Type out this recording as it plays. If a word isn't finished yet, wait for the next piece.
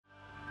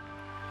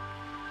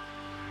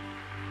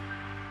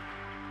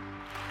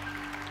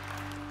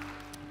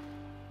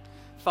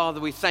Father,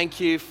 we thank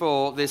you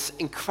for this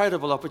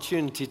incredible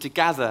opportunity to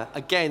gather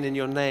again in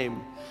your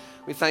name.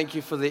 We thank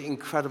you for the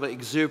incredible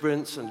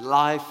exuberance and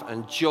life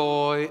and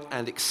joy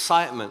and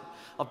excitement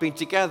of being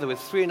together with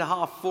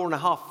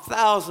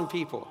 4,500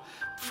 people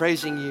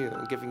praising you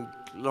and giving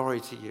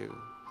glory to you.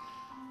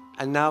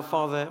 And now,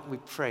 Father, we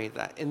pray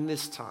that in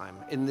this time,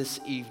 in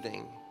this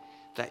evening,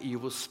 that you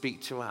will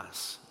speak to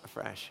us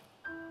afresh.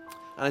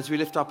 And as we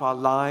lift up our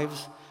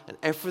lives and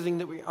everything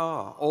that we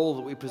are, all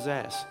that we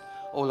possess,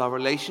 all our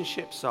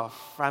relationships, our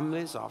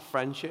families, our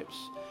friendships,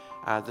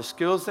 the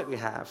skills that we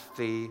have,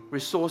 the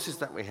resources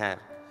that we have,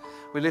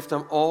 we lift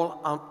them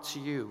all up to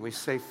you. We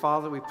say,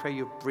 Father, we pray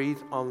you breathe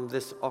on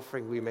this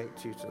offering we make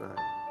to you tonight.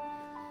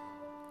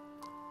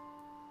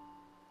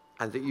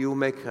 And that you will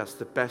make us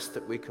the best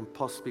that we can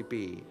possibly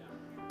be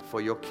for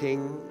your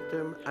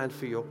kingdom and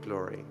for your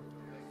glory.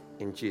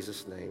 In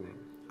Jesus' name,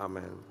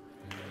 amen.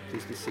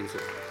 Please be seated.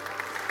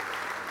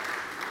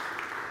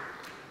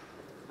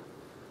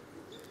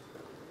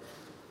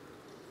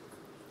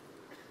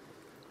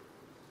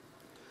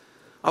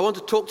 I want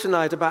to talk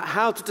tonight about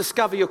how to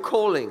discover your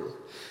calling.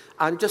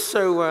 I'm just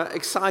so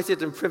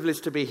excited and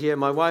privileged to be here.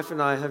 My wife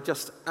and I have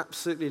just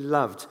absolutely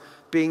loved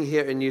being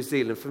here in New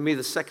Zealand. For me,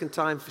 the second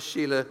time, for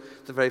Sheila,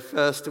 the very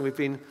first. And we've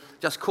been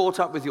just caught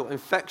up with your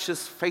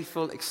infectious,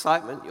 faithful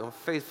excitement, your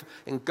faith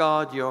in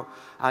God, your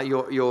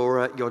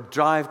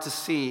drive to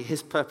see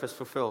his purpose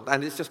fulfilled.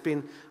 And it's just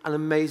been an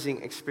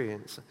amazing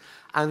experience.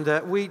 And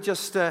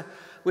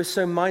we're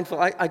so mindful.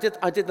 I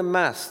did the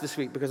Mass this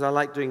week because I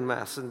like doing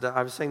Mass, and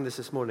I was saying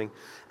this morning,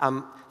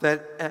 I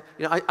did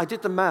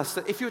the Mass,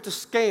 that if you were to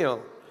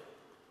scale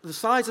the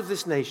size of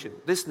this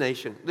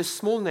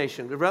small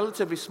nation, a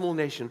relatively small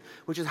nation,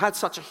 which has had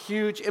such a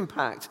huge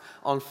impact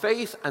on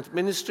faith and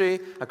ministry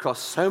across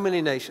so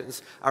many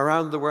nations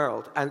around the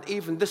world, and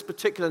even this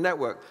particular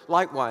network,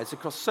 likewise,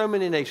 across so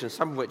many nations,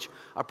 some of which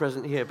are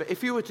present here. But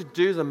if you were to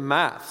do the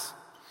maths,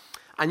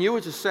 and you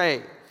were to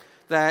say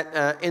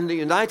that in the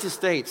United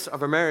States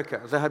of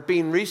America, there had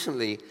been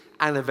recently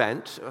an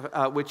event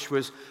which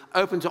was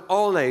open to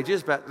all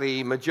ages, but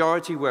the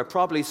majority were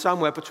probably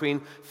somewhere between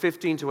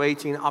 15 to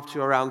 18, up to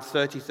around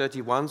 30,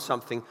 31,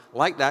 something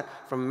like that,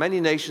 from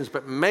many nations,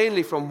 but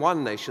mainly from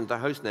one nation, the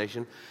host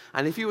nation.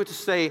 And if you were to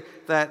say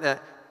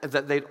that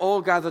they'd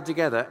all gathered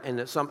together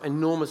in some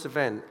enormous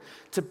event,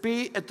 to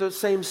be at the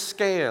same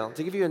scale,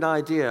 to give you an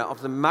idea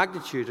of the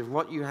magnitude of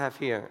what you have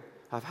here,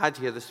 I've had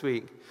here this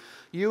week,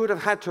 you would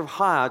have had to have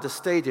hired a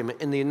stadium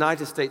in the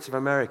United States of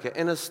America,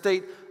 in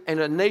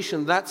a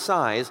nation that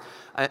size,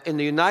 in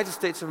the United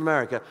States of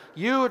America.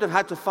 You would have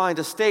had to find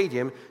a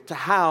stadium to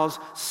house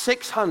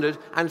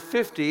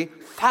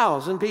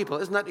 650,000 people.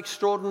 Isn't that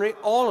extraordinary?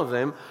 All of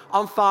them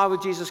on fire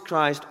with Jesus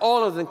Christ,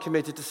 all of them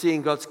committed to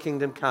seeing God's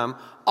kingdom come,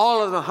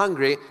 all of them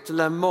hungry to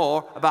learn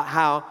more about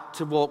how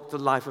to walk the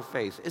life of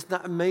faith. Isn't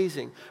that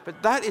amazing?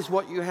 But that is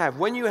what you have.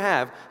 When you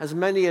have as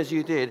many as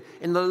you did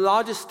in the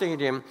largest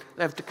stadium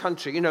of the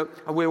country, and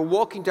we're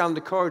walking down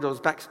the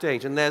corridors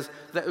backstage, and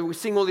we're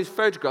seeing all these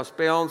photographs,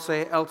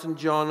 Beyonce, Elton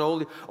John,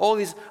 all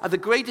these are the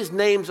greatest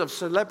names of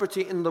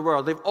celebrity in the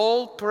world. They've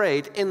all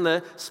prayed in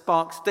the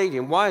Spark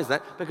Stadium. Why is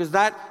that? Because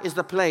that is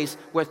the place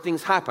where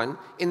things happen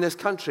in this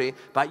country,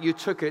 but you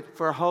took it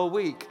for a whole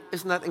week.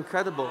 Isn't that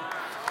incredible?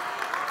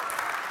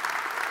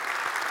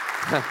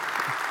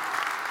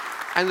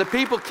 And the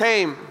people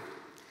came,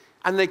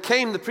 and they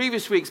came the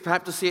previous weeks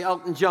perhaps to see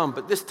Elton John,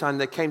 but this time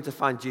they came to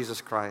find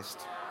Jesus Christ.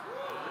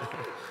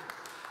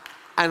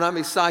 And I'm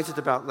excited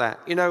about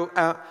that.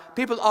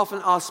 People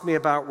often ask me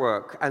about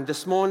work, and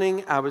this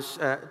morning I was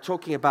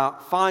talking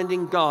about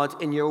finding God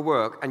in your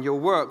work, and your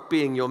work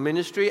being your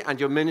ministry, and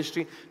your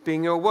ministry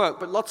being your work.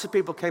 But lots of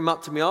people came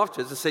up to me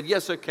afterwards and said,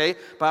 yes, okay,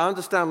 but I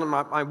understand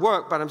my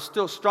work, but I'm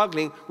still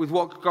struggling with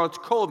what God's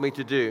called me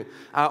to do.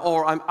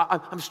 Or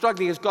I'm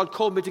struggling as God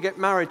called me to get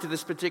married to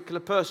this particular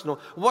person, or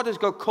what has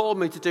God called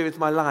me to do with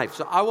my life?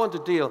 So I want to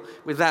deal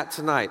with that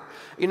tonight.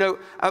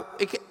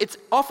 It's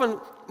often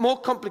more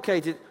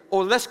complicated,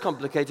 or less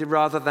complicated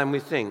rather than we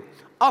think.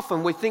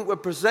 Often we think we're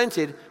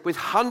presented with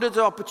hundreds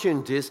of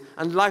opportunities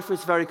and life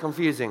is very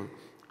confusing.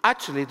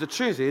 Actually, the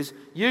truth is,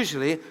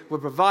 usually we're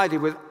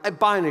provided with a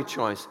binary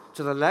choice,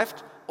 to the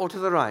left or to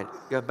the right,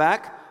 go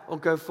back or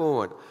go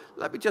forward.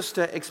 Let me just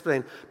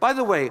explain. By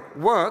the way,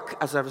 work,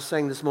 as I was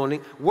saying this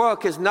morning,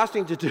 work has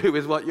nothing to do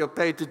with what you're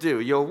paid to do.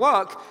 Your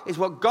work is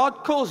what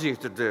God calls you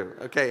to do,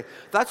 okay?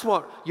 That's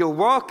what your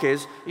work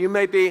is. You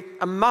may be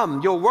a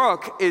mum. Your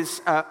work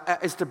is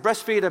to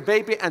breastfeed a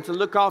baby and to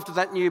look after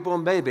that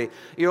newborn baby.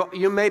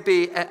 You may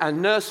be a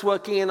nurse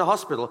working in a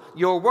hospital.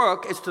 Your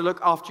work is to look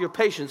after your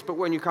patients, but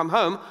when you come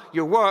home,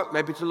 your work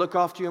may be to look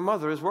after your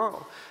mother as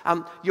well.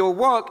 Your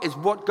work is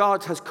what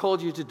God has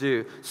called you to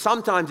do.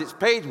 Sometimes it's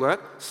paid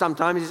work,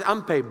 sometimes it's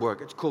unpaid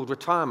work. It's called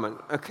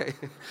retirement, okay?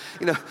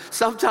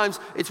 Sometimes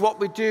it's what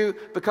we do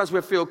because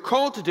we feel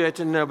called to do it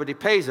and nobody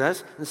pays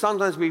us, and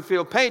sometimes we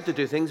feel paid to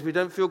do things we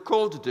don't feel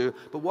called to do.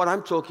 But what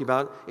I'm talking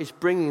about is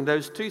bringing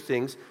those two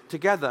things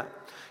together.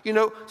 You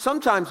know,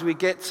 sometimes we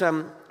get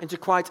into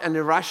quite an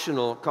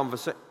irrational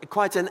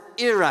conversation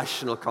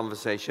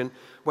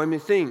when we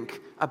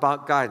think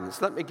about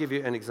guidance. Let me give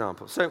you an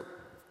example. So,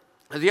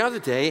 the other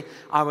day,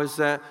 I was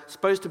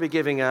supposed to be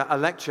giving a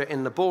lecture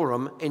in the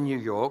ballroom in New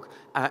York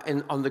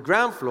on the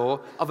ground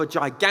floor of a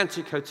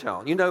gigantic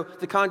hotel. You know,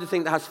 the kind of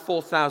thing that has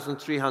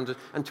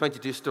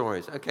 4,322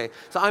 stories. Okay,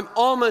 so I'm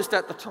almost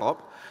at the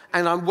top,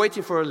 and I'm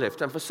waiting for a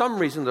lift. And for some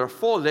reason, there are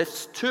 4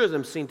 lifts. 2 of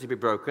them seem to be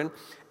broken,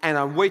 and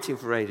I'm waiting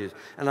for ages.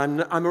 And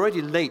I'm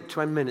already late,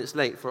 20 minutes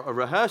late for a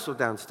rehearsal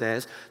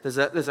downstairs.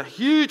 There's a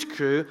huge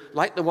crew,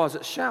 like there was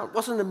at Shout. It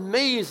wasn't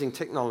amazing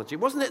technology.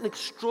 Wasn't it an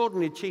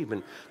extraordinary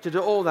achievement to do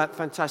all that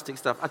fantastic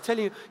stuff? I tell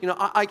you,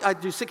 I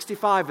do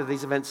 65 of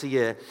these events a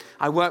year.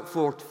 I work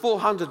for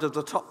 400 of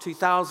the top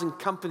 2,000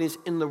 companies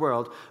in the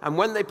world. And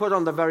when they put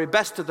on the very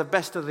best of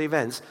the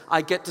events,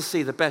 I get to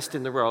see the best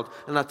in the world.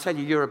 And I tell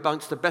you, you're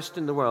amongst the best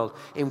in the world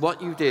in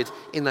what you did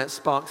in that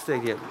Spark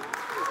Stadium.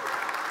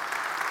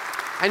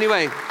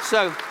 Anyway,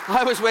 so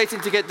I was waiting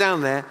to get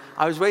down there.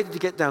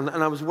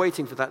 And I was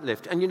waiting for that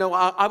lift. And you know,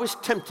 I was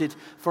tempted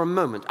for a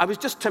moment. I was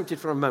just tempted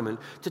for a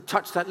moment to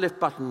touch that lift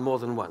button more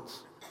than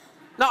once.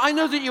 Now, I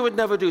know that you would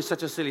never do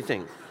such a silly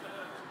thing,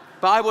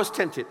 but I was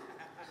tempted.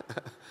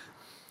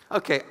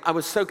 Okay, I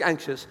was so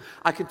anxious.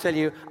 I can tell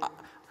you,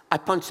 I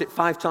punched it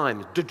 5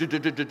 times.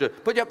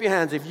 Put up your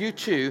hands if you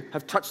too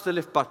have touched the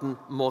lift button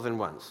more than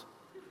once.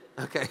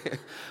 Okay, all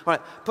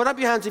right. Put up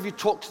your hands if you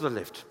talk to the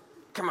lift.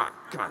 Come on.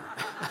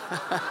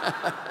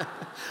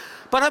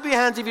 Put up your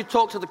hands if you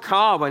talk to the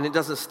car when it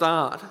doesn't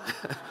start,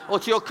 or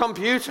to your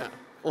computer,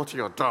 or to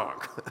your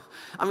dog.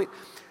 I mean,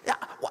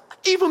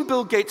 even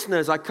Bill Gates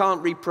knows I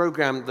can't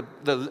reprogram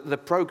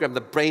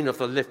the brain of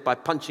the lift by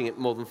punching it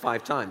more than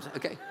 5 times,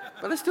 okay?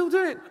 But I still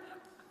do it.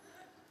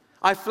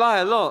 I fly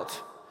a lot.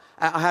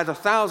 I had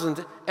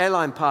 1,000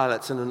 airline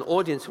pilots in an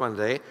audience one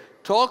day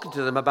talking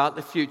to them about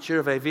the future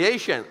of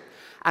aviation.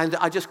 And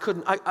I just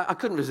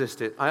couldn't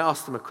resist it. I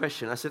asked them a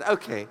question. I said,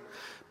 okay,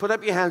 put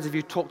up your hands if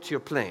you talk to your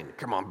plane.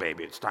 Come on,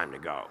 baby, it's time to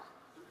go.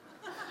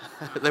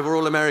 They were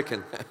all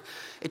American.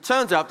 It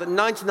turns out that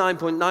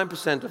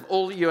 99.9% of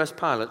all the US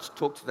pilots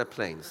talk to their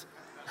planes.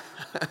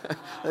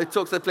 They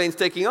talk to their planes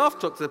taking off,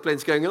 talk to their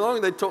planes going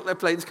along, they talk to their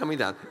planes coming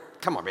down.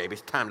 Come on, baby,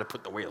 it's time to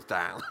put the wheels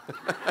down.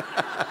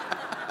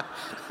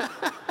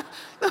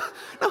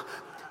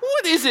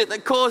 What is it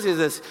that causes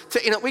us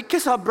to, we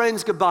kiss our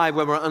brains goodbye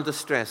when we're under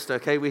stress,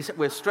 okay?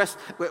 We're stressed,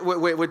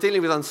 we're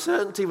dealing with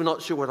uncertainty, we're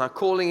not sure what our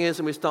calling is,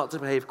 and we start to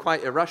behave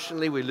quite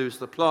irrationally, we lose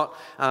the plot,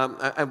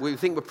 and we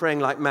think we're praying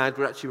like mad,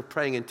 we're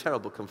praying in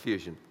terrible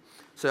confusion.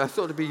 So I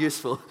thought it'd be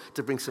useful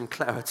to bring some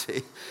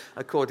clarity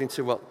according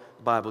to what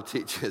the Bible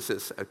teaches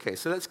us. Okay,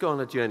 so let's go on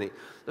a journey.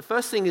 The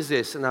first thing is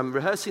this, and I'm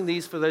rehearsing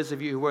these for those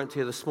of you who weren't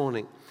here this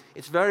morning.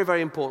 It's very,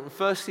 very important.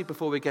 Firstly,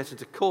 before we get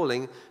into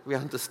calling, we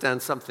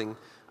understand something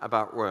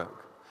about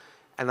work.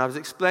 And I was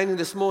explaining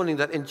this morning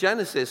that in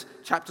Genesis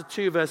chapter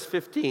 2, verse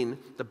 15,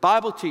 the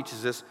Bible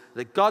teaches us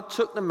that God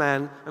took the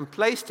man and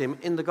placed him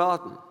in the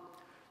garden.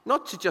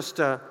 Not to just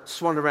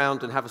swan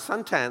around and have a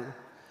suntan,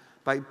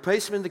 but he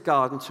placed him in the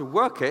garden to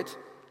work it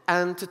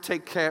and to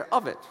take care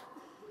of it,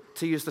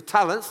 to use the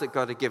talents that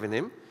God had given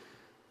him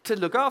to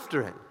look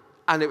after it.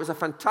 And it was a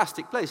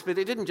fantastic place, but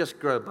it didn't just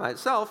grow by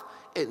itself,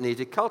 it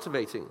needed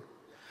cultivating.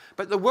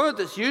 But the word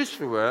that's used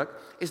for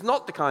work is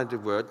not the kind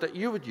of word that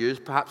you would use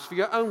perhaps for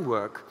your own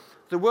work.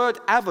 The word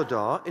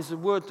avodah is a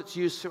word that's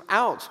used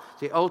throughout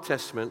the Old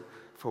Testament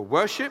for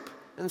worship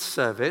and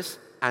service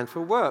and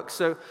for work.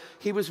 So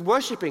he was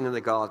worshiping in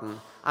the garden,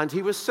 and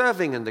he was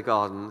serving in the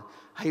garden.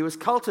 He was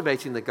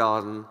cultivating the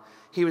garden.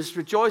 He was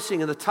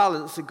rejoicing in the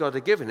talents that God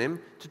had given him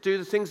to do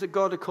the things that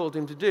God had called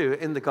him to do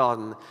in the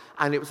garden.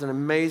 And it was an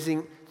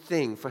amazing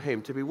thing for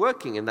him to be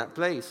working in that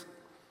place.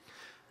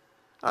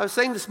 I was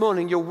saying this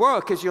morning, your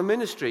work is your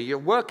ministry. Your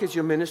work is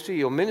your ministry.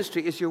 Your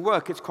ministry is your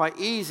work. It's quite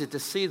easy to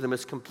see them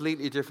as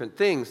completely different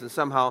things. And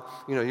somehow,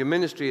 your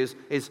ministry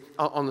is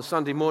on the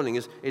Sunday morning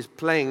is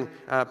playing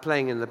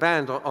in the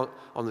band or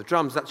on the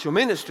drums. That's your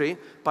ministry.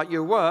 But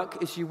your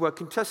work is you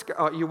work in Tesco,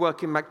 or you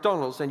work in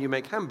McDonald's and you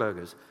make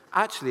hamburgers.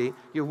 Actually,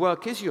 your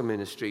work is your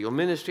ministry. Your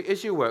ministry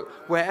is your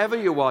work. Wherever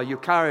you are, you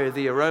carry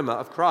the aroma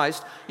of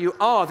Christ. You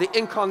are the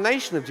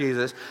incarnation of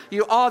Jesus.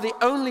 You are the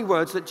only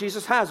words that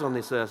Jesus has on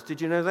this earth. Did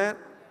you know that?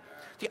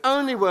 The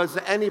only words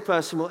that any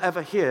person will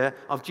ever hear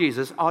of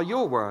Jesus are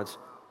your words.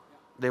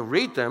 They'll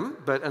read them,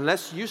 but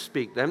unless you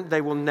speak them,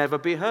 they will never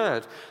be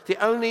heard. The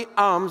only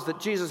arms that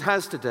Jesus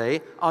has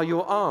today are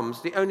your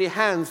arms. The only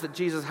hands that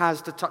Jesus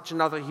has to touch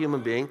another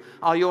human being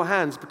are your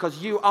hands,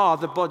 because you are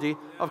the body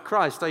of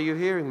Christ. Are you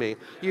hearing me?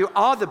 You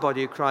are the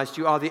body of Christ.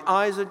 You are the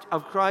eyes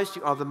of Christ.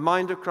 You are the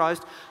mind of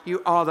Christ.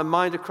 You are the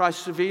mind of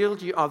Christ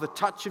revealed. You are the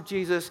touch of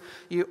Jesus.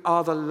 You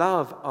are the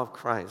love of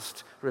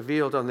Christ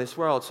revealed on this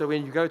world. So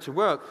when you go to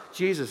work,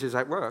 Jesus is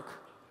at work.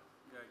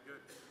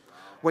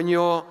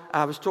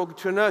 I was talking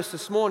to a nurse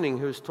this morning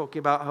who was talking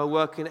about her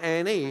work in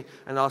A&E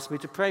and asked me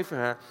to pray for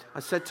her. I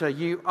said to her,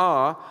 you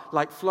are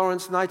like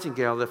Florence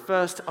Nightingale, the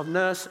first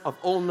of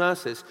all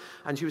nurses.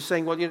 And she was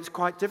saying, well, it's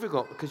quite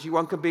difficult because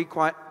one can be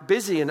quite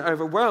busy and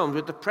overwhelmed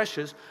with the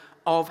pressures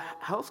of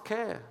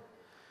healthcare.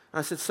 And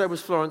I said, so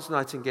was Florence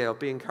Nightingale.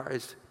 Be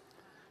encouraged.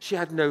 She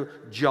had no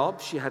job.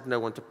 She had no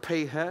one to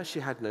pay her. She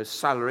had no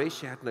salary.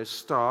 She had no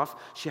staff.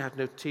 She had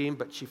no team,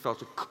 but she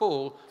felt a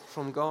call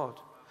from God.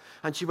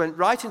 And she went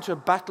right into a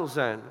battle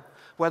zone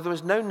where there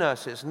was no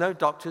nurses, no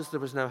doctors, there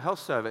was no health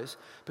service,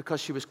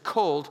 because she was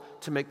called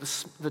to make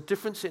the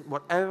difference in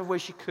whatever way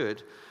she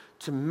could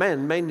to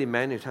men, mainly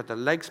men who'd had their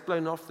legs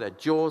blown off, their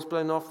jaws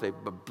blown off, they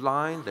were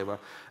blind, they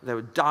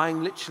were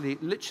dying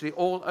literally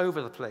all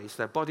over the place,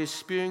 their bodies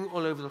spewing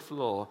all over the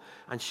floor.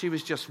 And she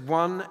was just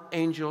one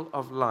angel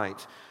of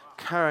light,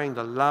 carrying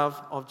the love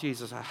of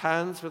Jesus. Her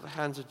hands were the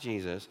hands of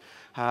Jesus.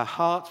 Her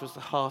heart was the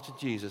heart of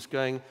Jesus,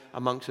 going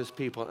amongst his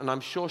people. And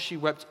I'm sure she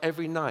wept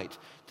every night,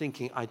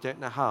 thinking, I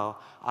don't know how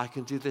I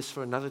can do this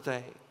for another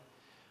day.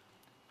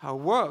 Our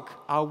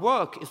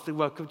work is the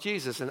work of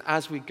Jesus. And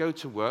as we go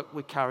to work,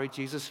 we carry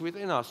Jesus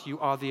within us. You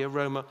are the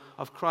aroma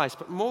of Christ.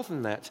 But more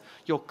than that,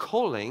 your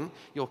calling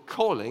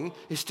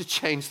is to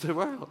change the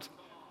world.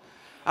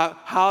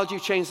 How do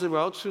you change the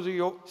world?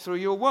 Through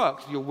your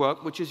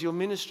work, which is your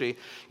ministry.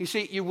 You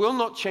see, you will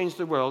not change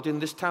the world in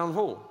this town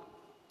hall.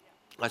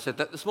 I said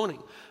that this morning.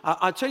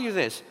 I'll tell you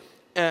this.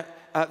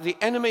 The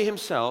enemy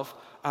himself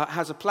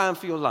has a plan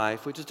for your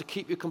life, which is to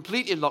keep you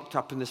completely locked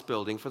up in this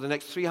building for the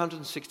next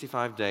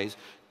 365 days,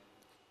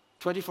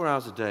 24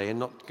 hours a day, and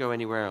not go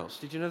anywhere else.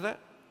 Did you know that?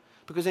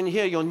 Because in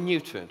here, you're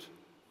neutered.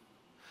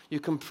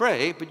 You can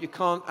pray, but you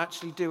can't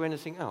actually do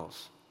anything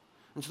else.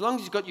 And so long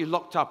as he's got you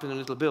locked up in a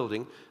little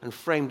building and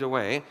framed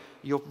away,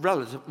 you're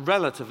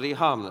relatively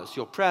harmless.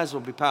 Your prayers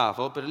will be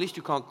powerful, but at least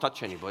you can't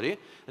touch anybody.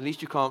 At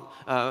least you can't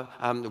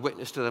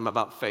witness to them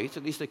about faith.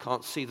 At least they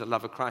can't see the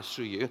love of Christ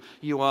through you.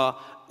 You are,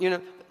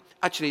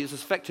 actually it's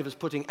as effective as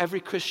putting every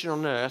Christian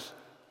on earth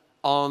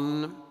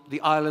on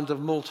the island of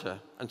Malta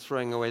and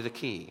throwing away the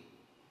key.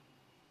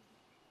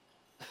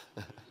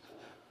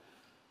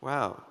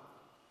 Wow.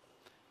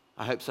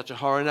 I hope such a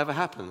horror never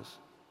happens.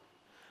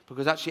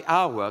 Because actually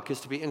our work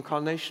is to be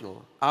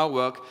incarnational. Our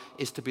work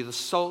is to be the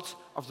salt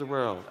of the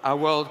world. Our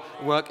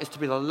work is to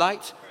be the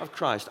light of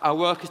Christ. Our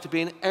work is to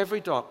be in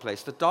every dark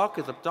place. The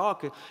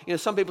darker.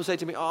 Some people say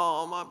to me,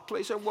 oh, my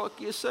place of work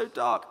is so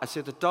dark. I say,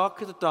 the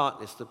darker the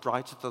darkness, the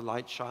brighter the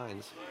light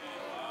shines.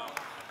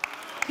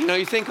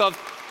 You think of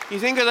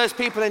those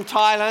people in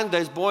Thailand,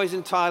 those boys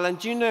in Thailand.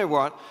 Do you know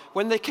what?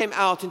 When they came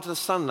out into the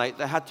sunlight,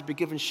 they had to be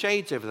given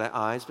shades over their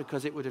eyes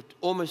because it would have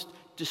almost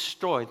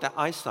destroyed their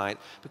eyesight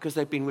because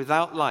they've been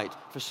without light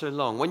for so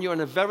long. When you're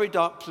in a very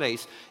dark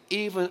place,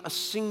 even a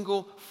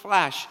single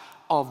flash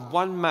of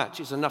one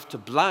match is enough to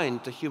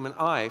blind the human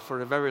eye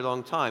for a very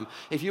long time.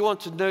 If you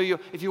want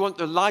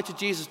the light of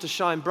Jesus to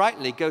shine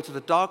brightly, go to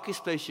the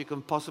darkest place you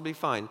can possibly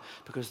find,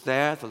 because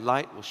there the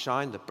light will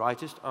shine the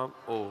brightest of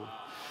all.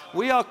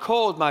 We are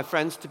called, my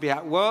friends, to be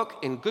at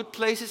work in good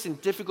places, in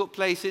difficult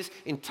places,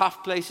 in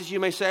tough places.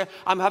 You may say,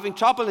 I'm having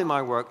trouble in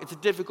my work. It's a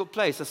difficult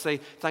place. I say,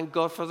 thank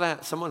God for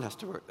that. Someone has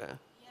to work there.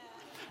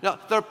 Now,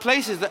 there are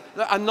places that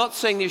I'm not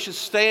saying you should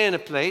stay in a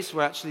place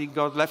where actually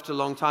God left a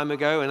long time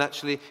ago and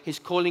actually he's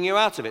calling you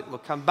out of it. We'll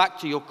come back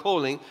to your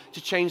calling to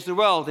change the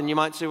world. And you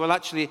might say, well,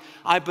 actually,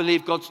 I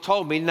believe God's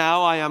told me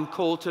now I am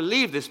called to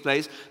leave this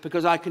place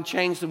because I can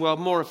change the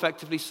world more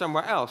effectively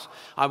somewhere else.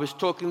 I was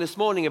talking this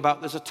morning about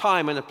there's a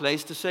time and a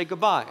place to say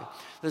goodbye.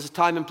 There's a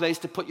time and place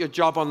to put your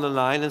job on the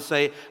line and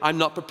say, I'm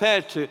not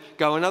prepared to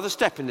go another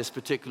step in this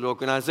particular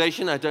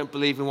organization. I don't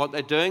believe in what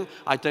they're doing.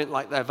 I don't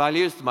like their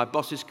values. My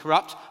boss is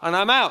corrupt, and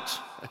I'm out.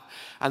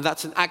 And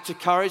that's an act of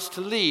courage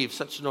to leave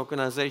such an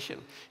organization.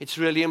 It's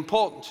really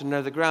important to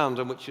know the ground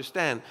on which you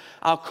stand.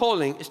 Our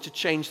calling is to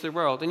change the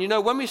world.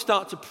 And when we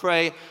start to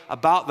pray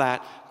about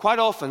that, quite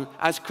often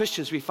as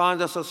Christians, we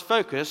find ourselves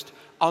focused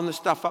on the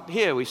stuff up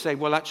here. We say,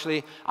 well,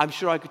 actually, I'm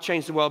sure I could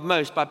change the world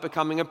most by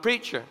becoming a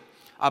preacher.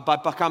 By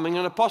becoming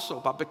an apostle,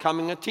 by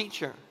becoming a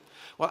teacher.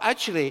 Well,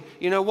 actually,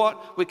 you know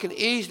what? We can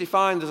easily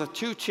find there's a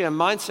two-tier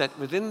mindset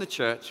within the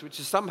church, which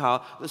is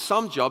somehow that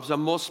some jobs are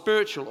more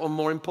spiritual or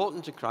more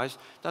important to Christ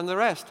than the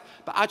rest.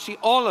 But actually,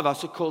 all of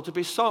us are called to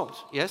be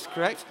salt. Yes,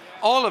 correct?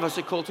 All of us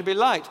are called to be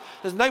light.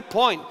 There's no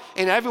point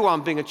in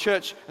everyone being a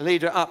church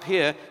leader up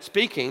here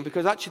speaking,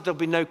 because actually there'll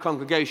be no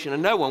congregation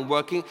and no one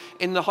working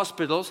in the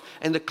hospitals,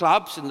 in the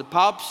clubs, in the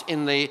pubs,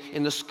 in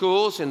the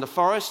schools, in the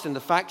forests, in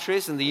the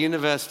factories, in the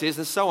universities,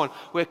 and so on.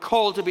 We're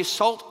called to be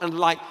salt and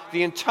light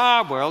the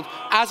entire world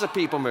as a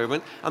people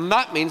movement, and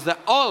that means that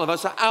all of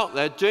us are out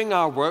there doing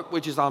our work,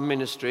 which is our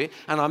ministry,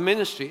 and our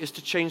ministry is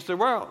to change the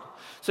world.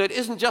 So it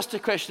isn't just a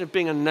question of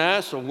being a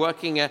nurse or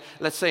working,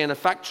 let's say, in a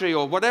factory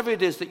or whatever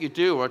it is that you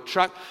do, or a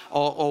truck,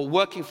 or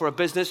working for a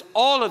business.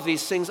 All of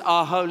these things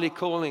are holy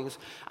callings.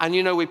 And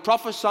we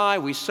prophesy,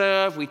 we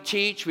serve, we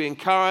teach, we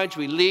encourage,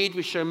 we lead,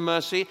 we show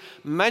mercy.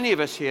 Many of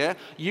us here,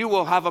 you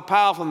will have a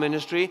powerful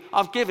ministry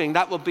of giving.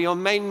 That will be your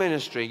main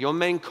ministry. Your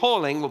main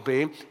calling will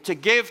be to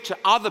give to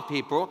other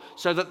people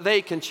so that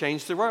they can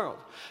change the world.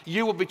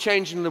 You will be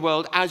changing the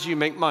world as you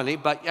make money,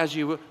 but as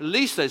you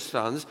release those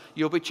funds,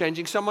 you'll be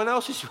changing someone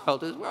else's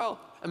world as well.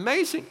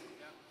 Amazing.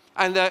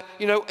 And,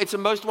 it's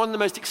one of the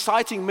most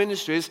exciting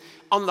ministries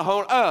on the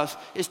whole earth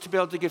is to be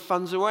able to give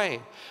funds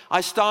away. I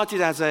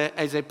started as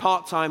a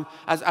part-time,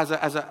 as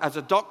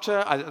a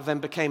doctor. I then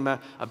became a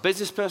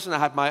business person. I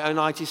had my own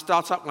IT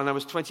startup when I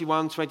was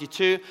 21,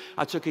 22.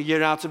 I took a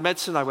year out of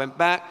medicine. I went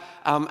back,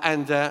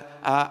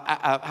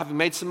 having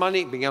made some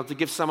money, being able to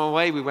give some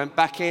away, we went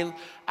back in.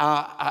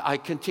 I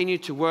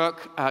continued to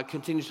work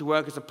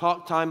as a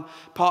part-time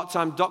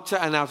doctor,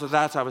 and out of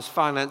that I was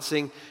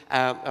financing,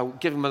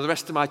 giving the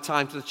rest of my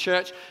time to the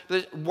church.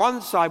 But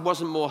one side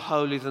wasn't more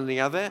holy than the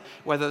other,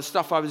 whether the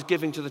stuff I was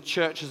giving to the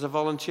church as a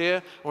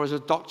volunteer or as a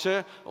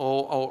doctor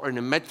or in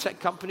a medtech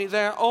company,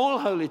 they're all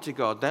holy to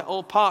God. They're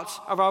all parts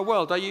of our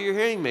world. Are you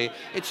hearing me?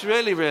 It's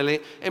really, really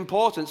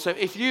important. So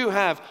if you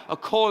have a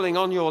calling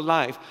on your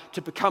life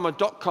to become a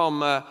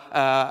 .com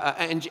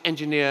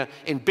engineer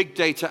in big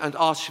data and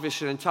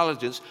artificial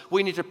intelligence,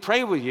 we need to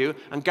pray with you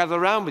and gather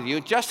around with you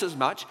just as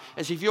much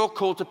as if you're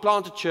called to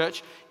plant a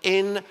church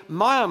in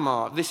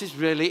Myanmar. This is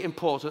really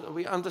important that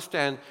we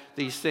understand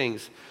these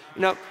things.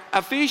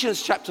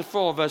 Ephesians chapter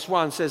 4, verse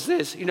 1 says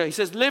this. He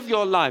says, live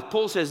your life.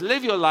 Paul says,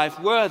 live your life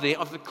worthy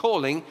of the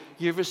calling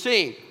you've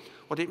received.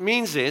 What it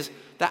means is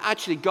that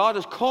actually God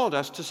has called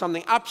us to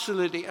something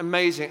absolutely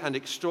amazing and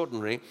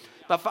extraordinary.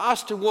 But for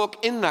us to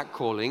walk in that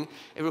calling,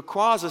 it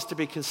requires us to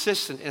be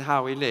consistent in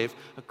how we live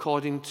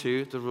according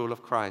to the rule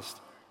of Christ.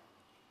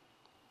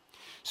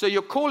 So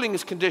your calling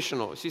is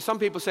conditional. See, some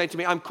people say to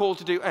me, I'm called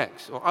to do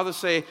X. Or others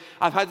say,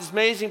 I've had this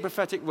amazing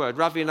prophetic word.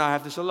 Ravi and I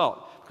have this a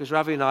lot, because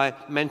Ravi and I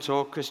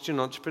mentor Christian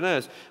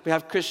entrepreneurs. We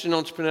have Christian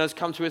entrepreneurs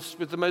come to us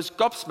with the most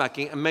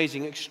gobsmacking,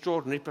 amazing,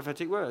 extraordinary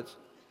prophetic words.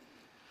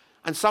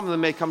 And some of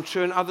them may come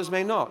true and others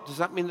may not. Does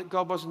that mean that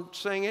God wasn't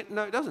saying it?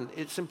 No, it doesn't.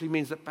 It simply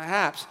means that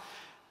perhaps,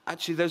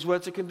 actually, those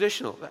words are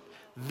conditional.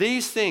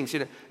 These things,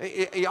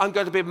 I'm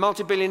going to be a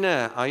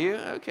multi-billionaire. Are you?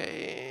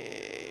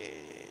 Okay.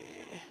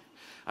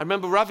 I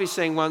remember Ravi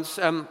saying once,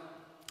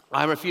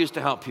 I refuse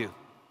to help you.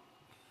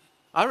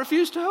 I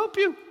refuse to help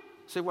you.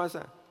 So why is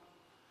that?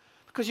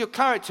 Because your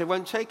character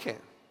won't take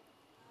it.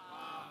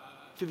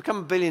 If you become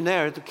a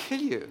billionaire, it'll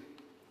kill you,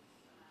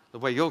 the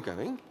way you're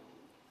going.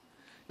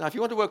 Now, if you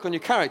want to work on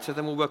your character,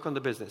 then we'll work on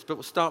the business. But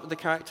we'll start with the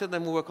character,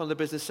 then we'll work on the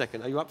business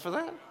second. Are you up for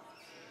that?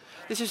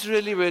 This is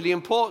really, really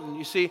important.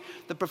 You see,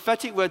 the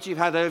prophetic words you've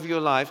had over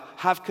your life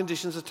have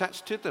conditions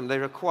attached to them. They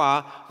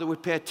require that we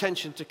pay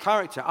attention to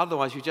character.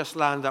 Otherwise, you just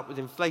land up with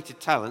inflated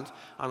talent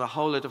and a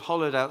whole lot of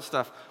hollowed out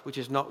stuff which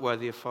is not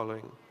worthy of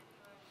following.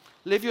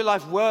 Live your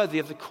life worthy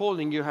of the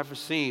calling you have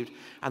received.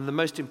 And the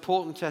most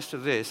important test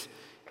of this,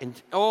 in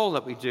all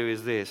that we do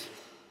is this.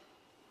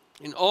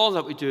 In all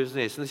that we do is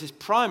this. And this is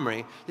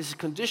primary, this is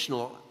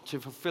conditional to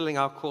fulfilling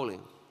our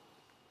calling.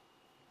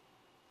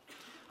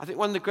 I think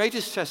one of the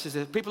greatest tests is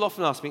that people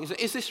often ask me,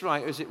 is this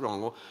right or is it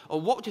wrong? Or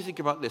what do you think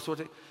about this?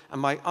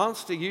 And my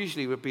answer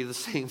usually would be the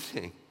same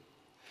thing.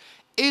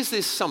 Is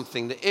this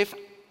something that if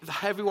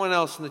everyone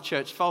else in the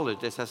church followed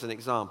this as an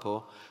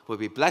example, would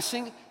be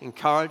blessing,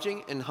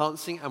 encouraging,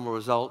 enhancing, and will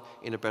result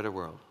in a better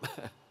world?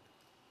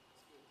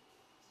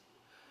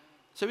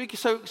 So we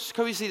so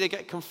easily they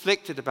get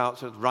conflicted about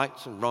sort of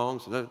rights and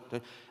wrongs.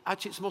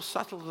 Actually, it's more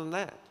subtle than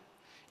that.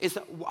 Is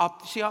that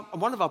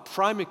one of our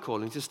primary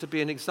callings is to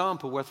be an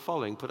example worth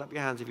following. Put up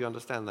your hands if you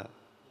understand that.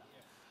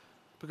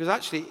 Because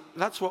actually,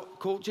 that's what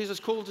Jesus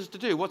called us to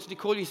do. What did he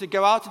call you? He said,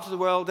 go out into the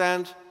world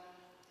and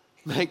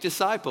make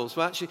disciples.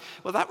 Well,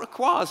 that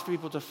requires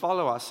people to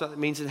follow us. So that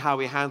means in how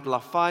we handle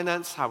our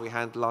finance, how we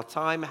handle our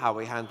time, how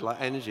we handle our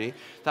energy,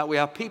 that we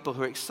are people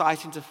who are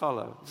exciting to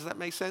follow. Does that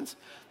make sense?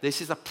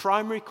 This is a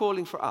primary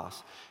calling for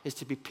us, is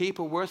to be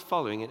people worth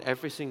following in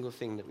every single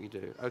thing that we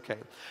do. Okay.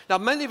 Now,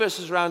 many of us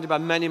are surrounded by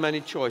many,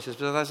 many choices,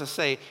 but as I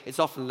say, it's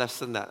often less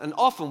than that. And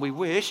often we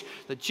wish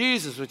that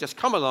Jesus would just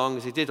come along,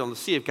 as he did on the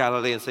Sea of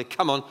Galilee, and say,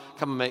 come and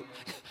make,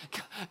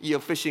 you're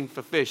fishing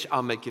for fish,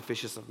 I'll make you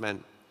fishers of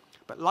men.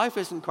 But life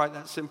isn't quite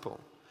that simple.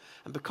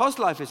 And because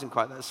life isn't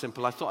quite that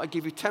simple, I thought I'd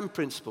give you 10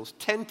 principles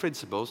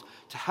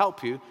to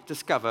help you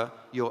discover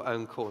your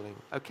own calling.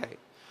 Okay,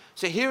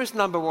 so here is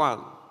number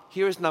one.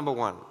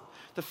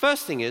 The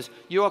first thing is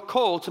you are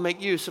called to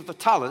make use of the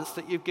talents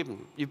that you've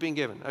been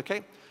given,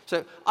 okay?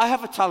 So I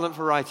have a talent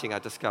for writing, I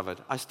discovered.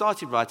 I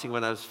started writing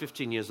when I was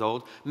 15 years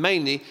old,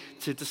 mainly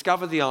to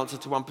discover the answer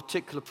to one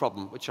particular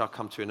problem, which I'll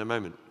come to in a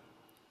moment.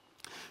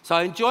 So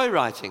I enjoy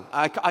writing.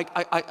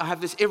 I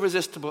have this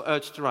irresistible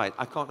urge to write.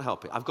 I can't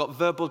help it. I've got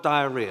verbal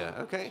diarrhea,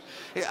 okay?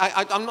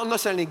 I'm not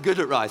necessarily good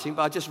at writing,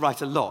 but I just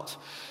write a lot.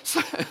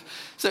 So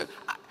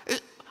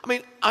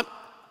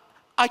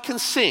I I can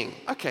sing.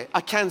 Okay, I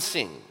can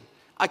sing.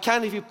 I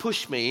can, if you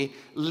push me,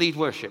 lead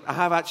worship. I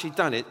have actually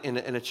done it in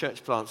a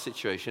church plant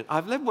situation.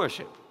 I've led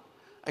worship.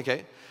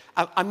 Okay,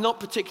 I'm not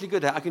particularly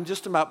good at it. I can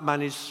just about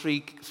manage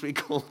three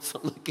chords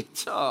on the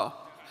guitar.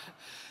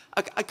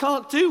 I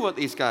can't do what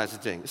these guys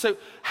are doing. So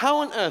how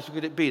on earth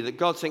could it be that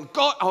God's saying,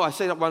 I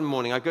say that one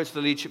morning, I go to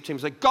the leadership team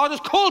and say, God has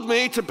called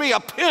me to be a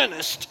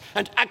pianist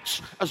and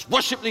act as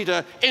worship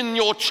leader in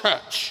your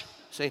church.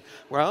 Say,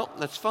 well,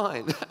 that's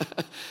fine.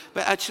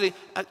 But actually,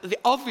 the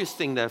obvious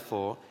thing,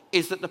 therefore,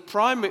 is that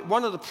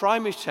one of the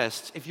primary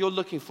tests, if you're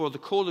looking for the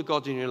call of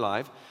God in your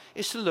life,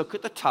 is to look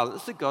at the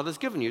talents that God has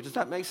given you. Does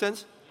that make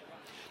sense?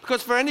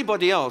 Because for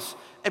anybody else,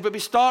 it would be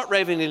start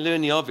raving and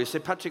learn the obvious. Say,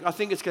 Patrick, I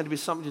think it's going to be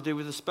something to do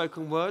with the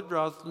spoken word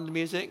rather than the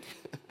music.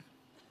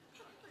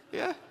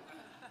 Yeah?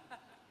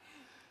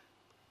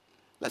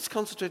 Let's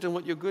concentrate on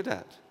what you're good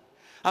at.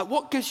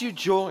 What gives you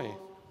joy?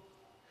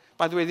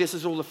 By the way, this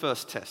is all the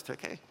first test,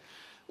 okay?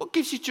 What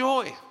gives you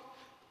joy?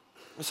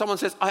 When someone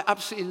says, I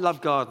absolutely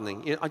love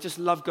gardening. You know, I just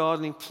love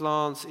gardening,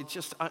 plants.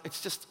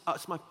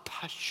 It's my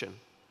passion.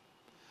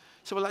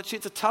 So, well, actually,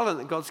 it's a talent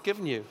that God's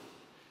given you.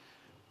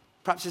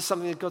 Perhaps it's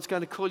something that God's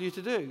going to call you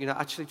to do, you know,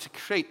 actually to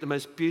create the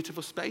most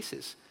beautiful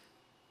spaces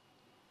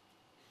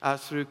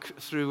through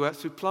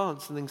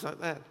plants and things like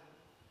that.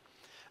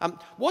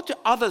 What do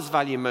others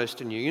value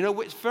most in you? You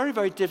know, it's very,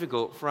 very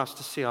difficult for us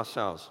to see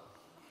ourselves.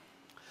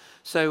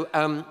 So,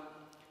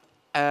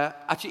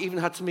 actually even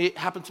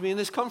happened to me in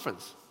this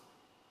conference.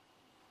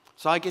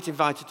 So I get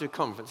invited to a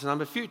conference, and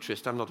I'm a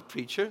futurist. I'm not a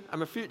preacher.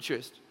 I'm a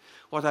futurist.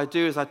 What I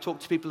do is I talk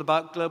to people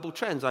about global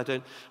trends. I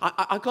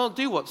can't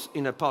do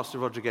what Pastor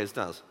Rodriguez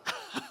does.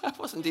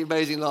 Wasn't he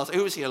amazing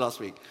who was here last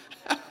week?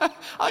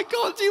 I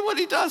can't do what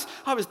he does.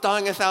 I was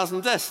dying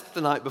 1,000 deaths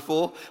the night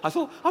before. I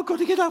thought, I've got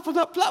to get up on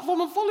that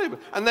platform and follow him.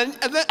 And then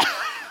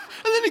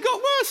it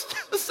got worse.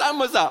 The sun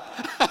was up.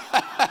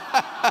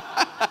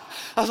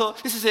 I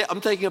thought, this is it. I'm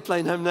taking a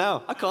plane home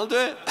now. I can't do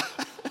it.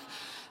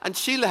 And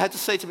Sheila had to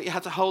say to me, you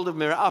had to hold the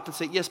mirror up and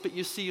say, yes, but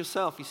you see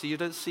yourself. You see, you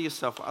don't see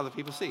yourself what other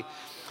people see.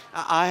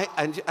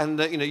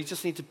 You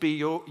just need to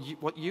be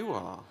what you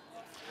are.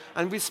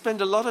 And we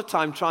spend a lot of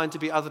time trying to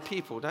be other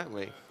people, don't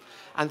we?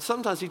 And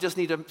sometimes we just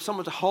need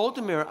someone to hold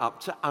the mirror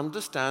up to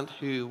understand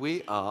who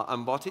we are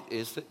and what it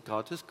is that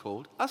God has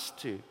called us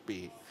to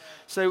be.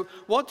 So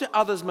what do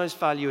others most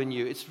value in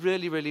you? It's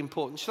really, really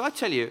important. Shall I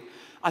tell you,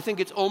 I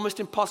think it's almost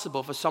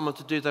impossible for someone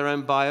to do their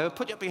own bio.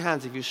 Put up your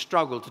hands if you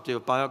struggle to do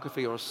a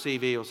biography or a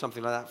CV or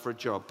something like that for a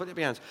job. Put up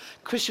your hands.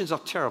 Christians are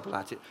terrible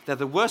at it. They're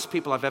the worst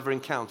people I've ever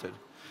encountered.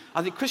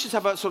 I think Christians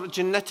have a sort of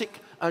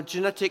genetic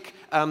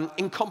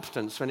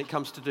incompetence when it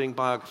comes to doing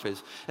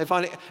biographies. They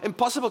find it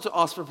impossible to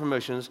ask for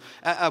promotions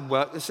at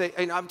work. They say,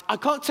 I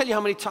can't tell you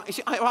how many times. You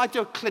see, I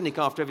do a clinic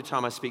after every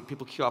time I speak.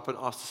 People queue up and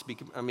ask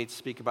me to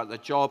speak about their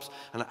jobs.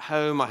 And at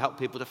home, I help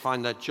people to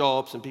find their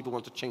jobs. And people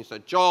want to change their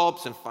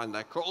jobs and find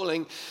their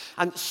calling.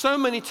 And so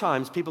many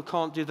times, people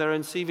can't do their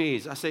own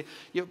CVs. I say,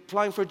 you're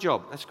applying for a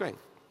job. That's great.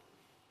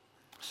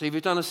 So have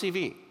you done a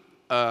CV?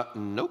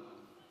 Nope.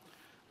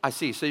 I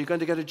see. So you're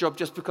going to get a job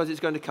just because it's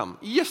going to come?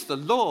 Yes, the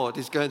Lord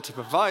is going to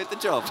provide the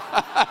job.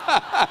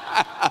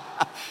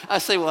 I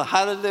say, well,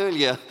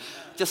 hallelujah.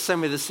 Just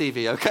send me the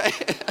CV, okay?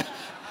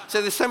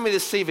 So they send me the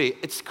CV.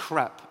 It's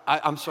crap.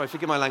 I'm sorry,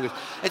 forgive my language.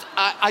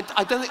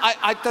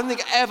 I don't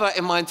think ever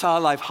in my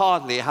entire life,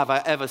 hardly have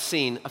I ever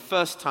seen a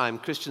first-time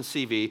Christian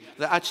CV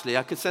that actually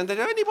I could send it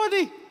to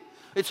anybody.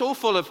 It's all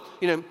full of,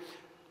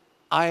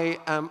 I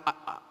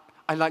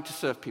like to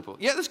serve people.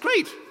 Yeah, that's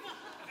great.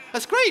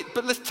 That's great,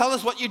 but tell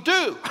us what you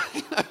do.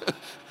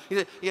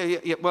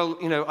 Yeah. Well,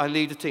 I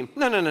lead a team.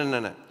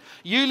 No.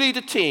 You lead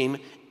a team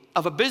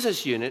of a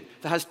business unit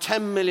that has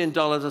 $10 million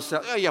of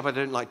sales. Oh, yeah, but I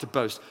don't like to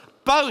boast.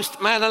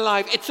 Boast, man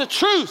alive, it's the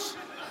truth.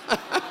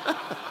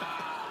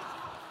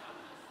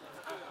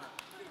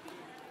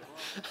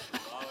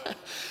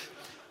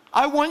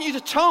 I want you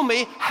to tell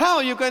me how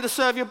you're going to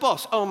serve your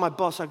boss. Oh, my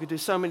boss, I could do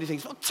so many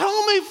things. Well,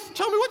 tell me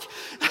what.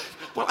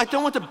 Well, I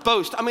don't want to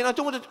boast. I mean, I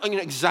don't want to,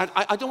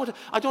 I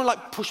don't want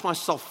to push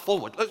myself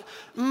forward.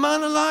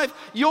 Man alive,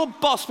 your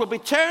boss will be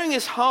tearing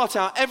his heart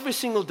out every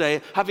single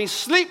day, having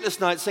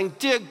sleepless nights, saying,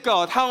 "Dear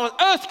God, how on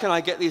earth can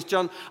I get these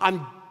done?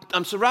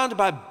 I'm surrounded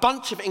by a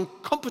bunch of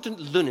incompetent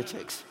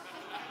lunatics."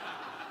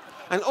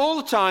 And all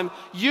the time,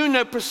 you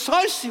know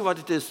precisely what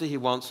it is that he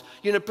wants.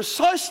 You know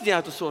precisely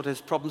how to sort his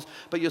problems,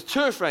 but you're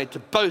too afraid to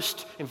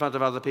boast in front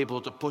of other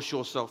people to push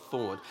yourself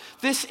forward.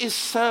 This is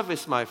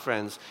service, my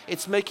friends.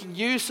 It's making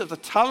use of the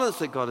talents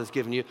that God has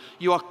given you.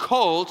 You are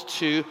called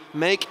to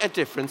make a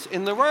difference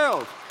in the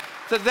world.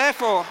 So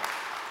therefore,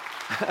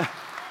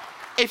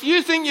 if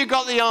you think you've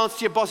got the answer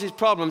to your boss's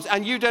problems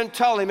and you don't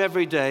tell him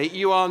every day,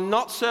 you are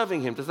not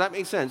serving him. Does that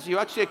make sense?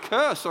 You're actually a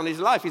curse on his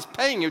life. He's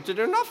paying you to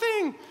do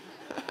nothing.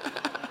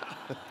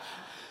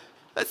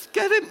 Let's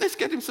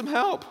get him some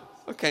help.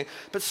 Okay,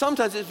 but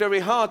sometimes it's very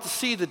hard to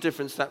see the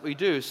difference that we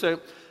do. So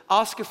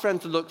ask a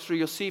friend to look through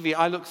your CV.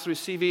 I look through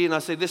CV and I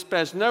say, this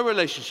bears no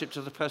relationship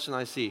to the person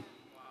I see.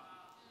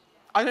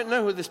 I don't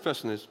know who this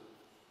person is.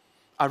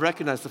 I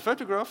recognize the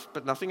photograph,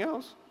 but nothing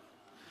else.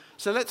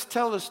 So let's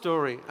tell the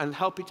story and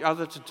help each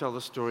other to tell the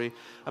story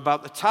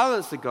about the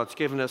talents that God's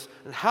given us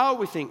and how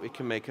we think we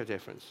can make a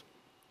difference.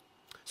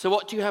 So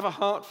what do you have a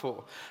heart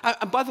for?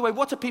 And by the way,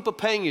 what are people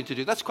paying you to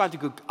do? That's quite a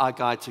good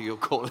guide to your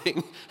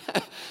calling.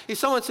 If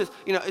someone says,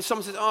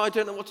 oh, I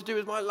don't know what to do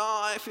with my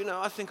life,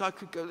 I think I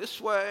could go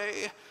this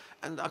way,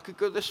 and I could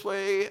go this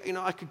way,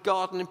 I could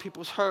garden in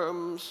people's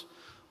homes,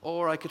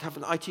 or I could have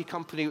an IT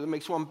company that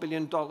makes $1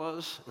 billion.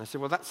 And I say,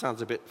 well, that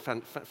sounds a bit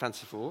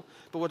fanciful,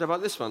 but what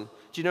about this one?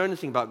 Do you know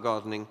anything about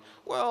gardening?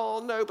 Well,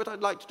 no, but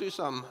I'd like to do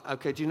some.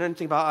 Okay, do you know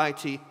anything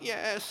about IT?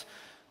 Yes.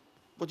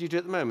 What do you do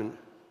at the moment?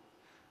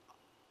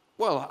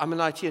 Well, I'm an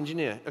IT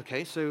engineer.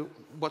 Okay, so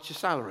what's your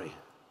salary?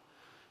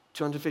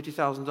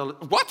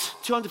 $250,000. What?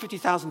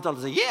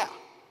 $250,000 a year?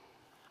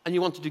 And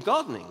you want to do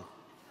gardening?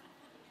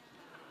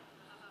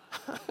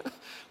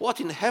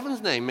 What in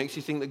heaven's name makes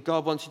you think that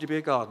God wants you to be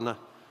a gardener?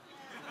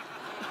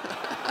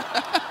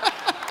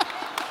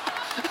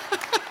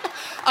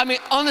 I mean,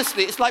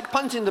 honestly, it's like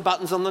punching the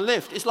buttons on the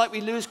lift. It's like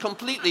we lose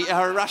completely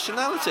our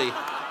rationality.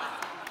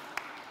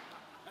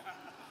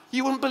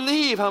 You wouldn't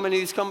believe how many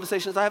of these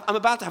conversations I have. I'm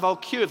about to have a whole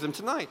queue of them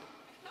tonight.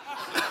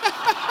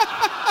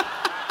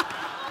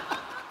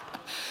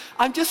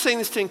 I'm just saying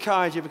this to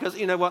encourage you because,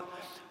 you know what?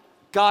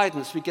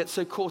 Guidance, we get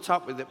so caught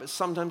up with it, but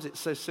sometimes it's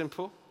so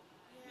simple.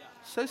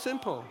 So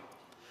simple.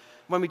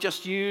 When we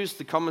just use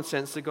the common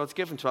sense that God's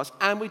given to us,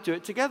 and we do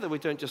it together. We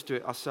don't just do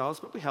it ourselves,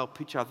 but we help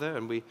each other,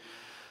 and we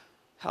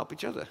help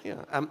each other.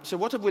 Yeah. So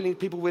what are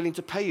people willing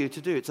to pay you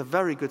to do? It's a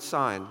very good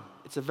sign.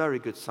 It's a very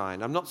good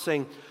sign. I'm not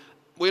saying,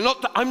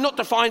 I'm not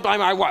defined by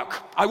my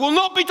work. I will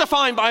not be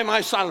defined by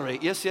my salary.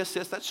 Yes,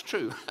 that's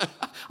true.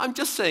 I'm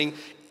just saying,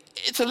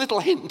 it's a little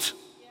hint,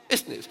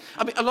 isn't it?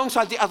 I mean,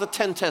 alongside the other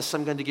 10 tests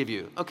I'm going to give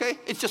you, okay?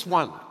 It's just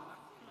one.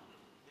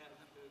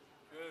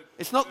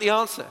 It's not the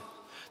answer.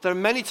 There are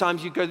many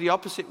times you go the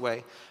opposite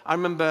way. I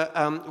remember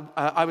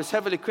I was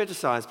heavily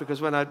criticized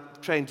because when I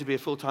trained to be a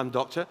full-time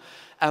doctor,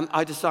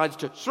 I decided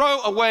to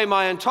throw away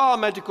my entire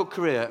medical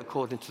career,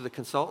 according to the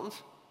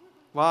consultant.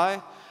 Why?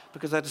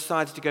 Because I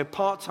decided to go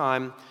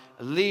part-time,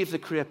 leave the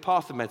career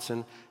path of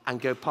medicine,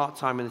 and go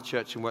part-time in the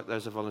church and work there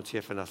as a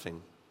volunteer for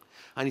nothing.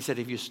 And he said,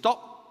 if you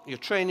stop your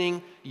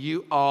training,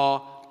 you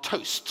are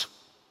toast.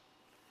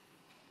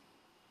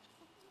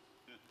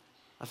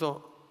 I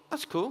thought,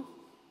 that's cool.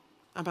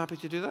 I'm happy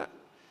to do that.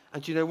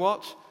 And do you know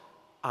what?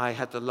 I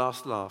had the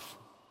last laugh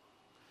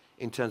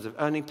in terms of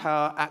earning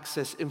power,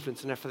 access,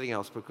 influence, and everything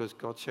else because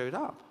God showed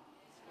up.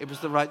 It was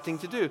the right thing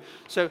to do.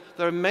 So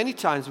there are many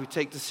times we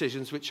take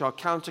decisions which are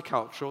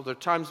countercultural. There are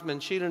times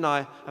when Sheila and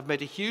I have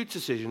made a huge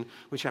decision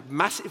which had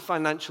massive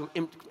financial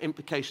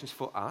implications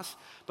for us,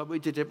 but we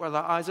did it with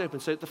our eyes open.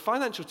 So the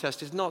financial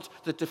test is not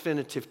the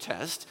definitive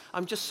test.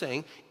 I'm just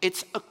saying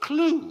it's a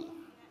clue.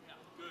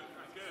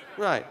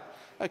 Right.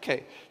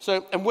 Okay.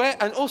 So,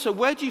 and also,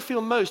 where do you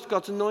feel most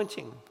God's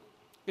anointing?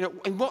 You know,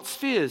 in what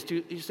spheres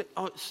do you say,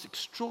 oh, it's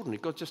extraordinary,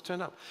 God just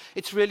turned up?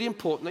 It's really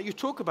important that you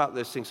talk about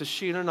those things. So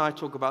Sheila and I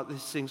talk about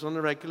these things on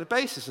a regular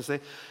basis and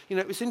say, you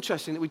know, it's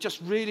interesting that we just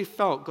really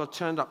felt God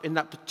turned up in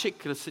that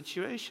particular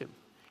situation,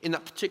 in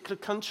that particular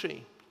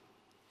country,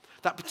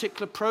 that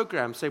particular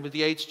program, say with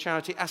the AIDS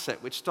charity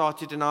Asset, which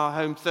started in our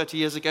home 30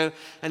 years ago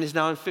and is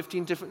now in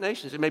 15 different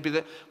nations. It may be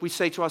that we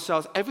say to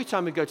ourselves, every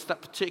time we go to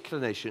that particular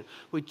nation,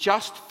 we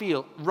just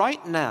feel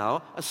right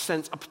now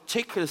a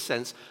particular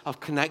sense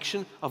of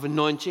connection, of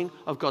anointing,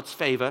 of God's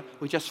favor.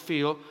 We just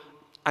feel,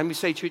 and we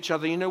say to each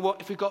other, you know what,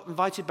 if we got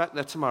invited back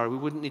there tomorrow, we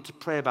wouldn't need to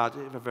pray about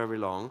it for very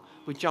long.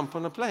 We'd jump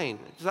on a plane.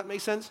 Does that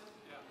make sense?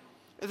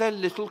 Yeah. They're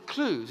little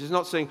clues. It's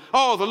not saying,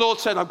 oh, the Lord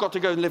said I've got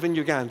to go and live in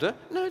Uganda.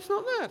 No, it's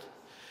not that.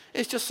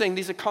 It's just saying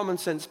these are common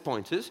sense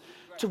pointers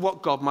to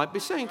what God might be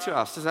saying to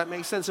us. Does that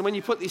make sense? And when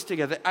you put these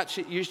together,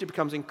 actually it usually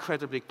becomes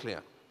incredibly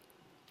clear.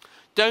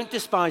 Don't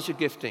despise your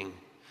gifting.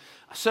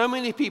 So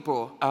many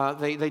people,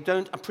 they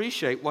don't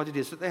appreciate what it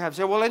is that they have.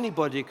 Say, well,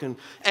 anybody can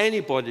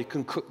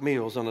cook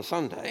meals on a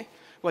Sunday.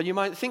 Well, you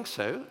might think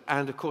so,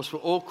 and of course we're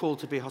all called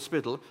to be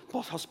hospitable.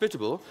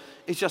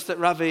 It's just that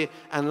Ravi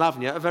and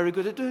Lavanya are very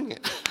good at doing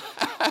it.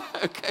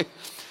 Okay.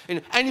 You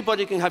know,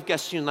 anybody can have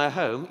guests in their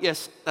home.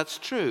 Yes, that's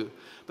true.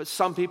 But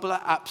some people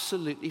are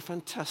absolutely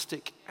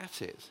fantastic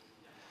at it.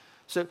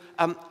 So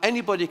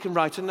anybody can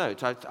write a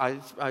note. I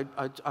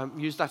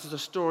use that as a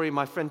story.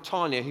 My friend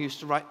Tanya, who used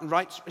to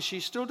write, she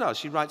still does.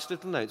 She writes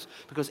little notes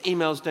because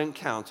emails don't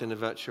count in a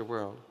virtual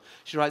world.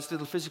 She writes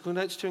little physical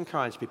notes to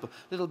encourage people,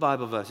 little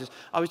Bible verses.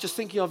 I was just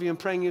thinking of you and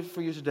praying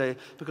for you today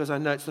because I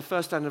know it's the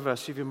first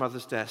anniversary of your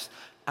mother's death,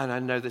 and I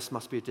know this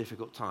must be a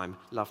difficult time.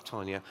 Love,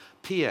 Tanya.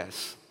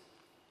 P.S.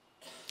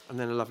 And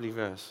then a lovely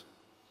verse.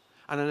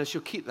 And I know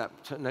she'll keep that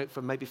note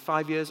for maybe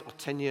 5 years or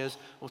 10 years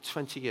or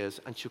 20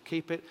 years, and she'll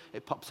keep it.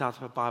 It pops out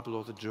of her Bible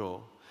or the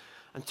drawer.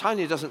 And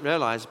Tanya doesn't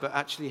realize, but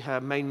actually her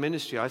main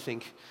ministry, I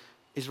think,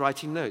 is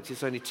writing notes.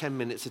 It's only 10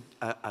 minutes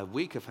a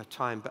week of her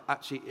time, but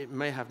actually it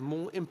may have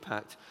more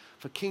impact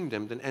for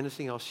Kingdom than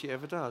anything else she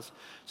ever does.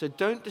 So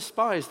don't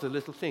despise the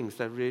little things.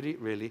 They're really,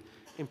 really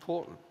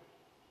important.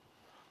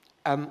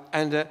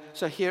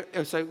 So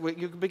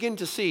you begin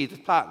to see the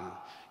pattern.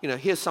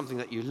 Here's something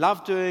that you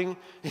love doing.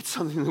 It's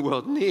something the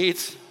world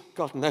needs.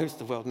 God knows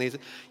the world needs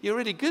it. You're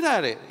really good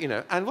at it,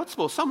 And what's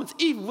more, someone's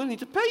even willing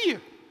to pay you.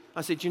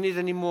 I said, do you need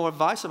any more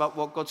advice about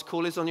what God's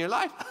call is on your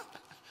life?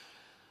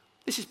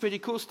 This is pretty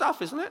cool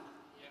stuff, isn't it?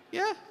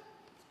 Yeah.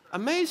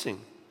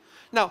 Amazing.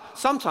 Now,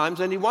 sometimes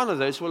only one of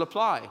those will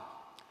apply.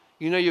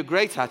 You're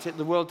great at it.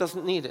 The world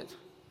doesn't need it.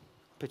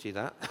 Pity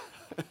that.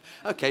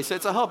 Okay, so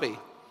it's a hobby.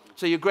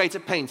 So you're great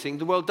at painting.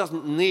 The world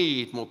doesn't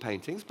need more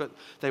paintings, but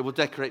they will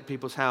decorate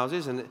people's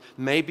houses, and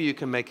maybe you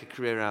can make a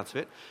career out of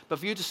it. But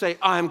for you to say,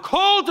 I am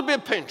called to be a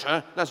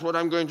painter, that's what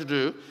I'm going to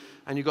do,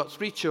 and you've got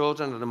 3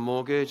 children and a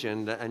mortgage,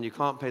 and you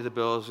can't pay the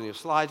bills, and you're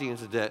sliding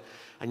into debt,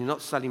 and you're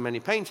not selling many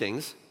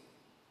paintings,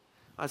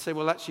 I'd say,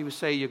 well, actually, we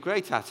say you're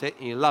great at it,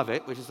 and you love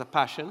it, which is a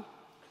passion,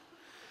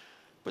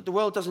 but the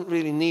world doesn't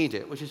really need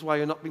it, which is why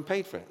you're not being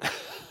paid for it,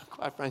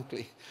 quite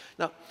frankly.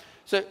 Now,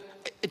 so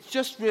it's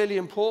just really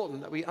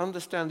important that we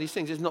understand these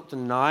things. It's not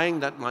denying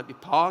that might be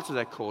part of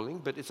their calling,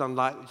 but it's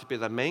unlikely to be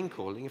their main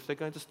calling if they're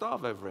going to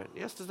starve over it.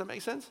 Yes, does that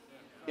make sense?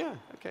 Yeah,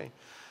 okay.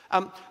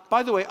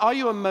 By the way, are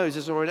you a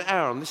Moses or an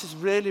Aaron? This is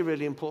really,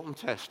 really important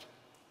test.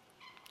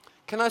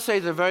 Can I say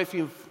there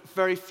are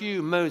very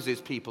few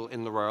Moses people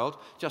in the world,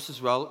 just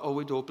as well, or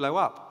we'd all blow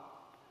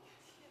up.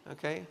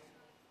 Okay?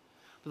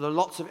 But there are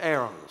lots of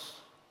Aarons.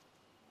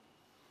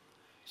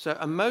 So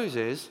a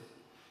Moses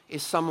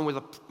is someone with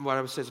what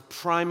I would say is a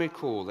primary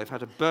call. They've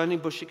had a burning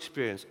bush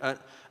experience,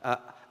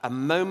 a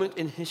moment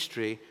in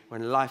history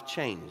when life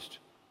changed.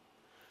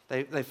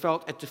 They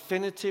felt a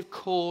definitive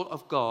call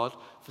of God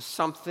for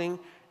something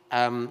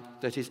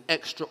that is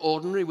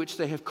extraordinary, which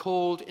they have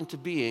called into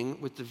being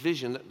with the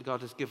vision that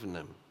God has given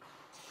them.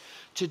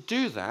 To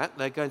do that,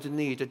 they're going to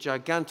need a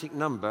gigantic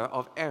number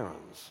of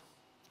Aarons.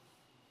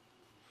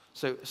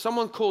 So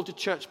someone called to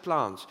church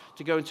plants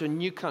to go into a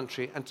new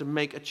country and to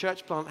make a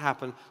church plant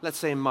happen, let's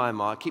say in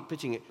Myanmar. I keep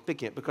picking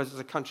it because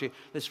it's a country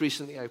that's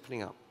recently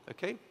opening up,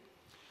 okay?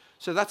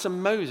 So that's a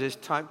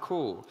Moses-type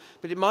call.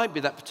 But it might be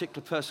that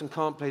particular person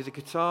can't play the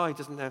guitar. He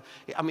doesn't know.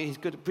 I mean, he's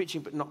good at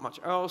preaching, but not much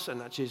else.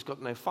 And actually, he's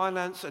got no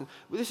finance. And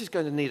this is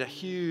going to need a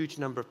huge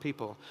number of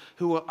people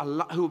who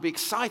will be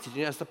excited,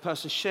 as the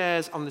person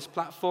shares on this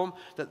platform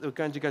that they're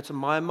going to go to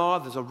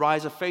Myanmar. There's a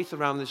rise of faith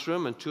around this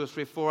room, and 2 or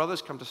 3 or 4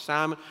 others come to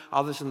Sam,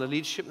 others in the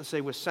leadership, and say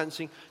we're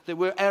sensing that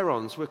we're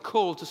Aarons. We're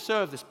called to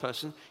serve this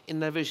person in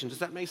their vision. Does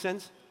that make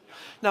sense?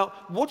 Now,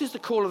 what is the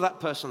call of that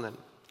person then?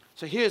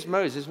 So here's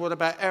Moses. What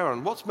about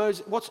Aaron? What's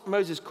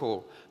Moses'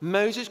 call?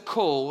 Moses'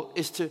 call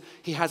is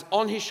he has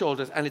on his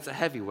shoulders, and it's a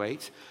heavy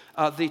weight,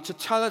 the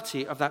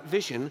totality of that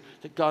vision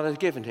that God has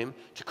given him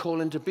to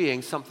call into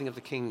being something of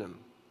the kingdom.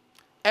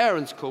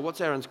 Aaron's call, what's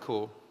Aaron's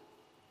call?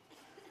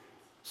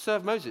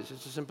 Serve Moses.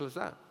 It's as simple as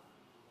that.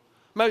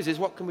 Moses,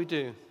 what can we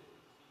do?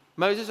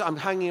 Moses, I'm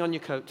hanging on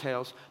your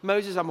coattails.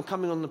 Moses, I'm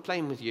coming on the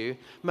plane with you.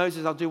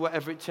 Moses, I'll do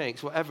whatever it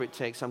takes. Whatever it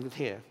takes, I'm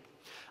here.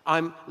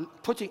 I'm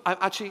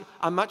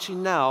actually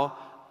now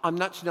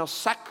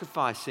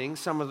sacrificing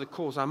some of the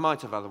calls I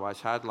might have otherwise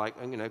had, like,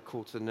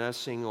 call to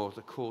nursing or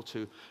the call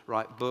to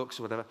write books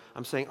or whatever.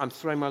 I'm saying I'm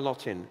throwing my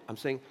lot in. I'm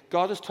saying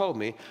God has told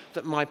me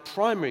that my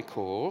primary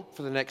call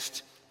for the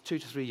next 2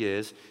 to 3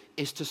 years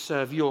is to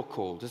serve your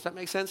call. Does that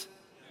make sense?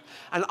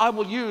 And I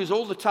will use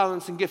all the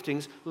talents and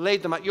giftings, lay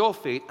them at your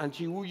feet, and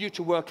you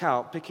to work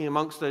out, picking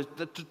amongst the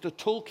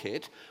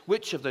toolkit,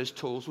 which of those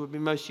tools would be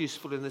most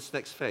useful in this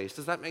next phase.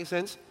 Does that make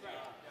sense?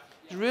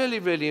 It's really,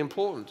 really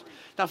important.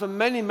 Now, for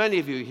many, many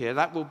of you here,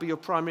 that will be your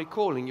primary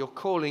calling. Your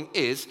calling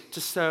is to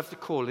serve the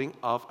calling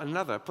of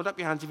another. Put up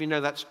your hands if you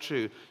know that's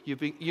true.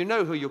 You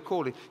know who you're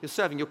calling. You're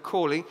serving. Your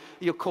calling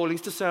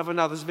is to serve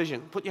another's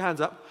vision. Put your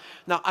hands up.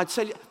 Now, I'd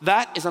say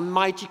that is a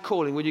mighty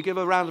calling. Will you give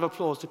a round of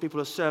applause to people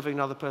who are serving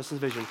another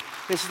person's vision?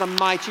 This is a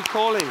mighty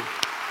calling.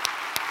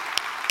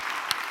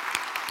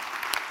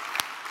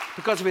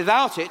 Because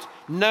without it,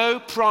 no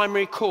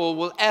primary call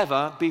will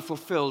ever be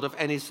fulfilled of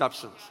any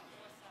substance.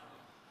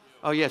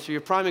 Oh, yes, so your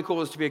primary call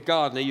is to be a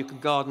gardener. You can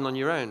garden on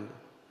your own.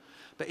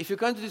 But if you're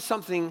going to do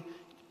something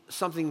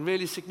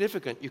really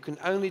significant, you can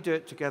only do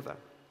it together.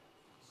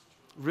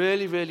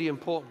 Really, really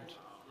important.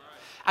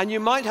 And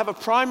you might have a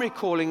primary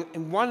calling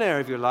in one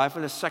area of your life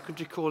and a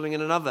secondary calling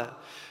in another.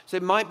 So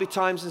it might be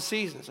times and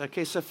seasons.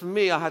 Okay, so for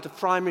me, I had a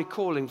primary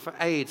calling for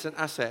AIDS and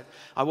asset.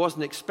 I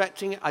wasn't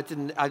expecting it.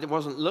 I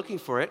wasn't looking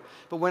for it.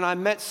 But when I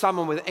met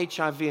someone with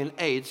HIV and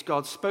AIDS,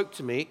 God spoke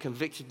to me,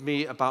 convicted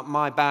me about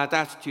my bad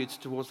attitudes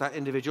towards that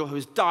individual who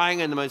was dying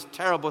in the most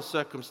terrible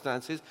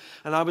circumstances.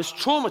 And I was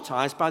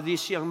traumatized by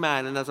this young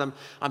man. And as I'm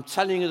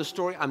telling you the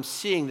story, I'm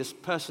seeing this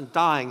person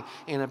dying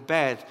in a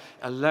bed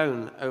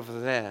alone over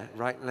there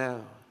right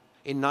now.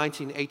 in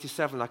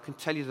 1987. I can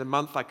tell you the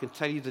month, I can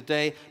tell you the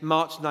day,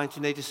 March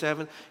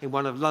 1987, in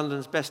one of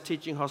London's best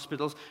teaching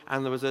hospitals,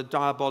 and there was a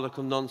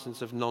diabolical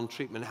nonsense of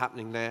non-treatment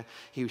happening there.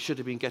 He should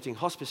have been getting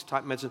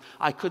hospice-type medicine.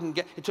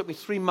 It took me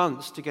 3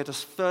 months to get a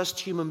first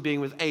human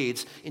being with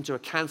AIDS into a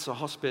cancer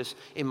hospice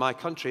in my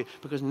country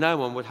because no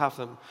one would have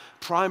them.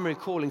 Primary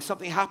calling,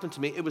 something happened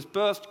to me. It was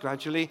birthed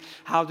gradually.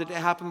 How did it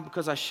happen?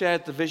 Because I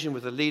shared the vision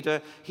with a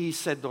leader. He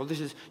said, "No,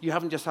 you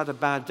haven't just had a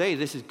bad day.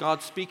 This is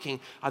God speaking."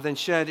 I then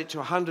shared it to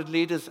 100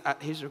 leaders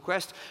at his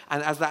request,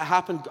 and as that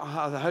happened,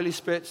 the Holy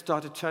Spirit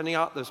started turning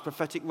up. There was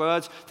prophetic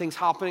words, things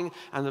happening,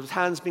 and there was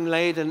hands being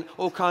laid, and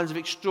all kinds of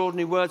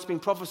extraordinary words being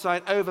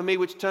prophesied over me,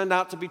 which turned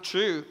out to be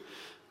true.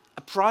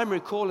 A primary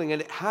calling,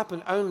 and it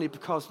happened only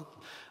because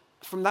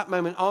from that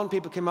moment on,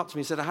 people came up to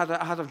me and said, I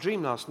had a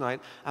dream last night.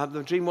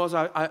 The dream was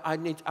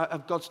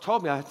God's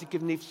told me I have to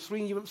give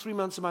 3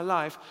 months of my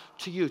life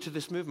to you, to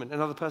this movement.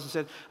 Another person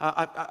said,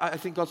 I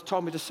think God's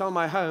told me to sell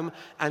my home,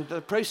 and the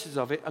proceeds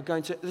of it are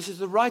going to, this is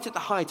right at the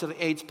height of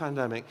the AIDS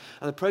pandemic,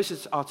 and the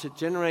proceeds are to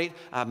generate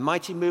a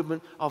mighty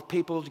movement of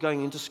people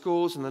going into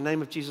schools in the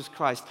name of Jesus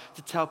Christ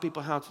to tell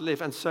people how to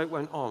live, and so it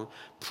went on.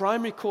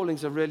 Primary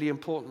callings are really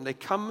important. They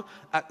come,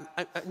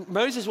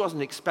 Moses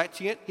wasn't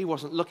expecting it, he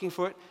wasn't looking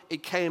for it,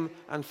 it came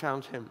and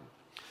found him.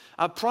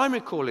 Primary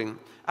callings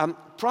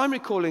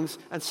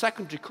and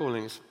secondary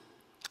callings.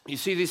 You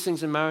see these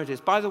things in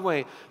marriages. By the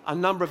way, a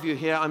number of you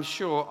here, I'm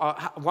sure,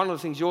 one of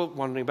the things you're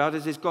wondering about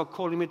is God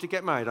calling me to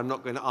get married? I'm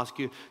not going to ask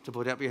you to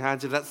put up your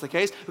hands if that's the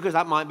case, because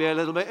that might be a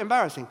little bit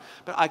embarrassing.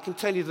 But I can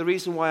tell you the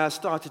reason why I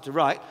started to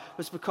write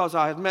was because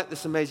I had met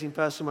this amazing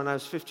person when I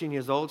was 15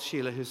 years old,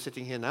 Sheila, who's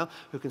sitting here now,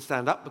 who can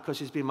stand up because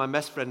she's been my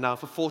best friend now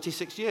for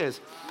 46 years.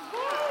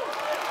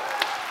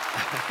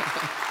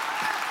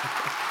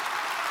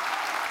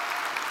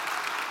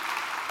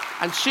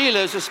 And Sheila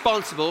is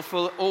responsible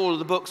for all of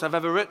the books I've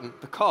ever written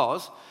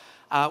because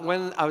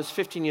when I was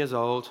 15 years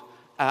old,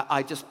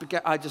 I just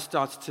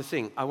started to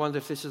think, I wonder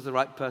if this is the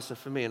right person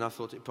for me, and I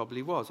thought it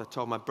probably was. I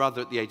told my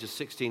brother at the age of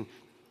 16,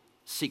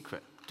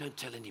 secret, don't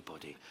tell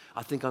anybody,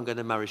 I think I'm going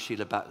to marry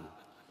Sheila Batten.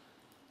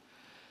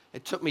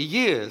 It took me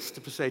years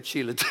to persuade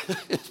Sheila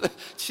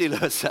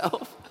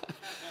herself,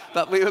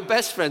 but we were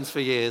best friends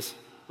for years.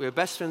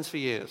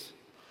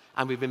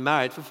 And we've been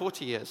married for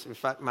 40 years. In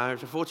fact, married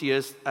for 40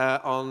 years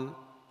on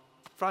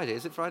Friday.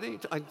 Is it Friday?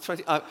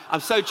 I'm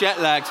so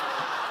jet lagged.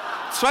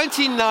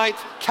 29th,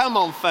 come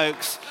on,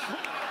 folks.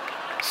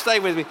 Stay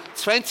with me.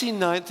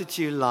 29th of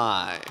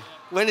July.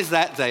 When is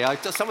that day?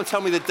 Someone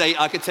tell me the date.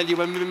 I can tell you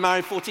when we've been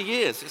married 40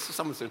 years.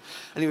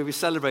 Anyway, we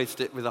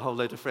celebrated it with a whole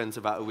load of friends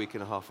about a week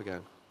and a half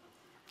ago.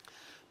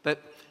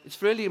 But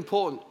it's really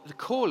important. The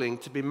calling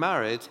to be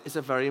married is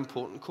a very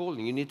important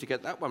calling. You need to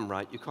get that one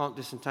right. You can't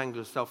disentangle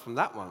yourself from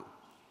that one.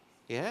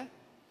 Yeah?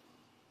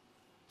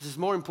 This is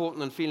more important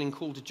than feeling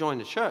called to join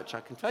a church,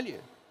 I can tell you.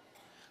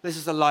 This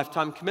is a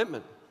lifetime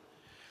commitment.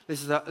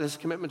 This is a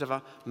commitment of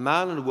a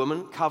man and a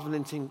woman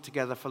covenanting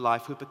together for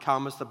life who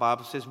become, as the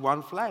Bible says,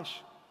 one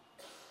flesh.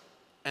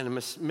 And a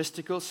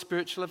mystical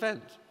spiritual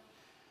event.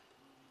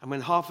 And when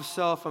half a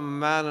cell from a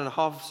man and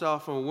half a cell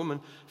from a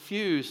woman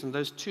fuse, and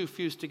those two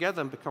fuse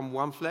together and become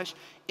one flesh,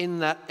 in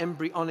that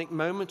embryonic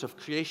moment of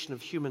creation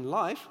of human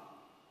life,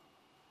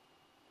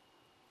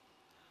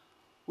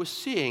 we're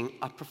seeing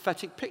a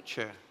prophetic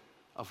picture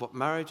of what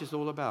marriage is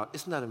all about.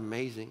 Isn't that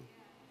amazing?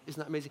 Isn't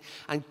that amazing?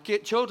 And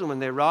children, when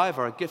they arrive,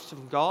 are a gift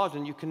from God,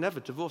 and you can never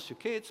divorce your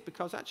kids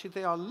because actually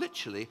they are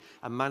literally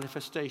a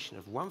manifestation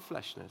of one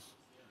fleshness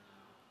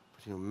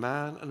between a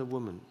man and a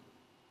woman.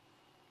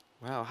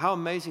 Wow, how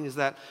amazing is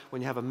that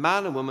when you have a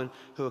man and woman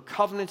who are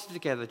covenanted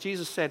together?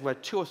 Jesus said, where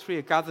 2 or 3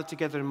 are gathered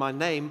together in my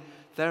name,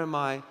 there am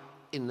I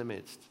in the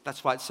midst.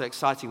 That's why it's so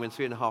exciting when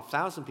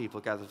 3,500 people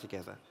gather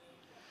together.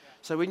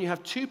 So when you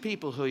have two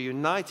people who are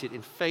united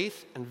in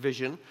faith and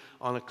vision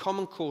on a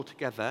common call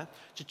together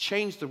to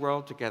change the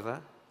world together,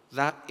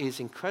 that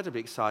is incredibly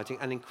exciting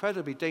and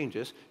incredibly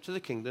dangerous to the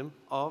kingdom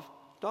of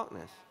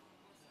darkness.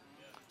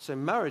 So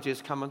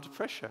marriages come under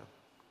pressure.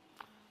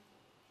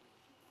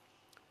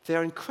 They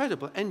are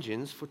incredible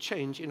engines for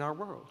change in our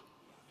world.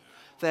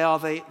 They are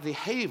the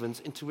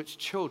havens into which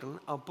children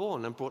are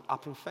born and brought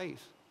up in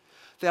faith.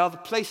 They are the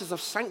places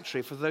of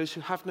sanctuary for those who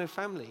have no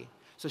family.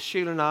 So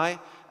Sheila and I,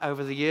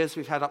 over the years,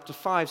 we've had up to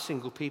 5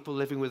 single people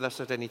living with us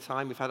at any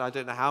time. We've had I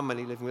don't know how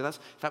many living with us.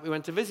 In fact, we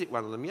went to visit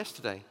one of them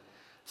yesterday.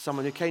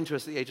 Someone who came to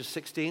us at the age of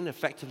 16,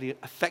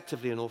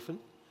 effectively an orphan,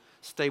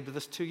 stayed with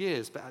us 2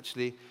 years, but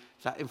actually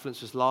that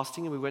influence was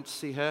lasting, and we went to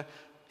see her.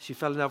 She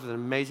fell in love with an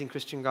amazing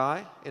Christian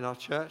guy in our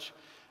church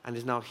and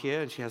is now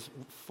here, and she has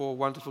 4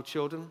 wonderful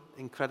children,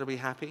 incredibly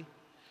happy,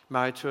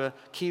 married to a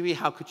Kiwi.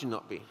 How could you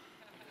not be?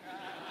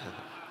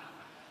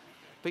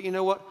 But you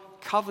know what?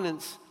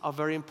 Covenants are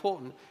very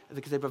important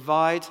because they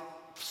provide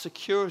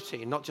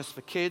security, not just for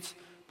kids,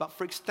 but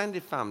for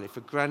extended family, for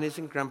grannies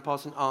and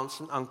grandpas and aunts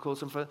and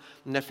uncles and for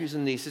nephews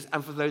and nieces,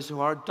 and for those who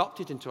are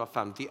adopted into our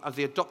family,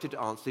 the adopted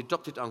aunts, the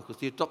adopted uncles,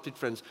 the adopted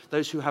friends,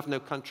 those who have no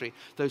country,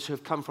 those who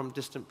have come from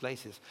distant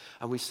places.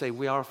 And we say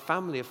we are a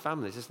family of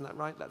families. Isn't that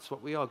right? That's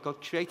what we are.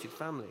 God created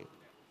family.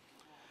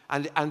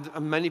 And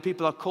many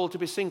people are called to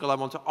be single. I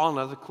want to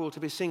honor the call to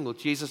be single.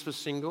 Jesus was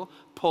single.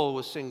 Paul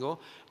was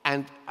single.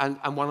 And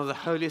one of the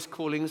holiest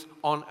callings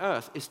on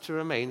earth is to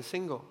remain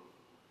single.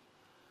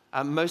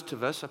 And most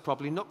of us are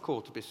probably not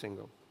called to be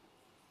single.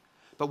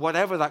 But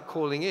whatever that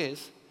calling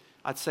is,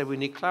 I'd say we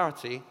need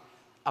clarity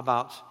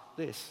about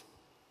this.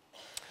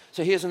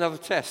 So here's another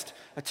test,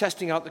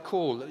 testing out the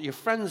call that your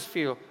friends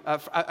feel. A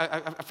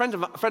friend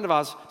of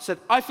ours said,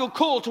 I feel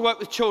called to work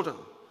with children.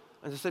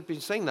 And they've been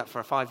saying that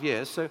for 5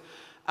 years. So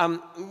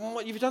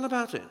what have you done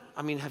about it?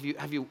 I mean, have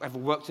you ever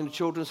worked in a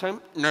children's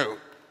home? No.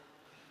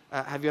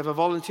 Have you ever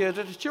volunteered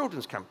at a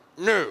children's camp?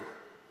 No.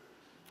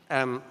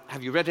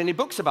 Have you read any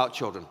books about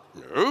children?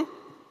 No.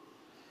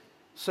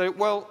 So,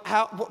 well,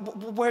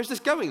 where's this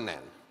going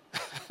then?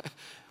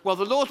 Well,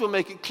 the Lord will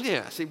make it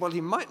clear. I say, well,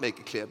 he might make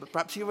it clear, but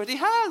perhaps he already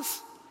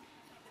has.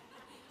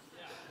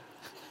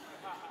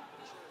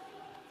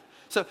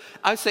 So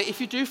I would say if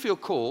you do feel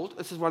called,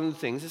 this is one of the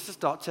things, is to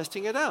start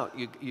testing it out.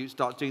 You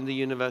start doing the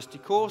university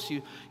course,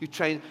 you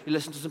train, you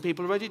listen to some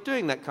people already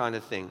doing that kind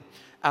of thing.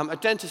 A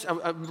dentist,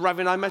 Ravi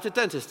and I met a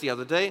dentist the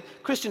other day,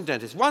 Christian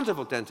dentist,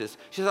 wonderful dentist.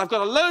 She says, I've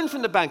got a loan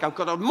from the bank, I've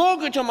got a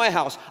mortgage on my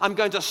house, I'm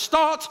going to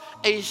start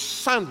a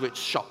sandwich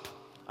shop.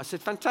 I said,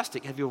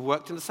 fantastic. Have you ever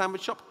worked in a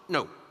sandwich shop?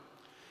 No.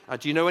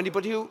 Do you know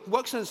anybody who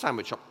works in a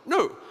sandwich shop?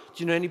 No. Do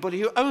you know anybody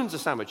who owns a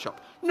sandwich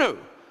shop? No.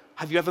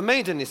 Have you ever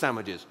made any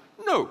sandwiches?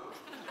 No.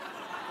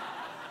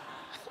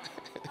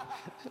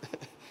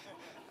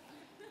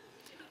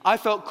 I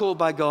felt called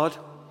by God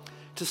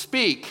to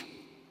speak.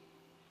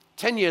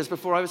 10 years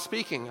before I was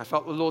speaking, I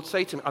felt the Lord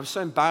say to me, I was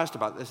so embarrassed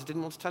about this, I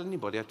didn't want to tell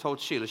anybody. I told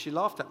Sheila, she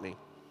laughed at me.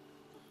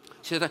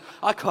 She said,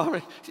 I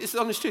can't, it's the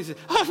honest truth. She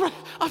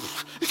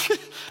said,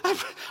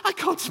 I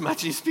can't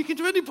imagine you speaking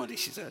to anybody,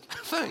 she said.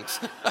 Thanks.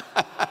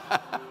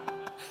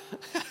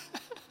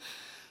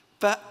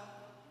 But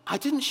I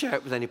didn't share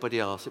it with anybody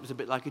else. It was a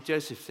bit like a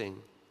Joseph thing.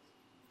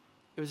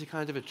 It was a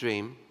kind of a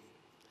dream.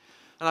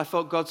 And I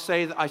felt God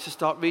say that I should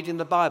start reading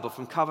the Bible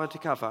from cover to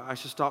cover. I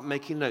should start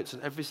making notes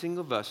on every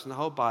single verse in the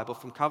whole Bible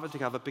from cover to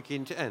cover,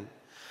 beginning to end.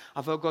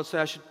 I felt God say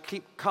I should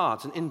keep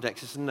cards and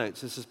indexes and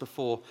notes. This is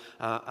before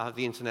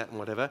the internet and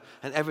whatever.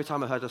 And every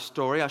time I heard a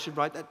story, I should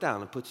write that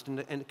down and put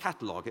it in a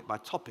catalogue, it by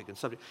topic and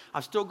subject.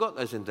 I've still got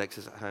those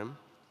indexes at home.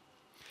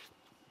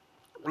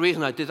 The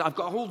reason I did it, I've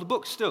got all the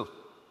books still.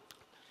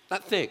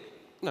 That thick.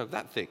 No,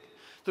 that thick.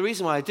 The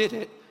reason why I did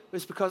it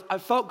was because I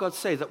felt God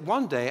say that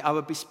one day I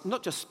would be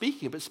not just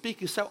speaking, but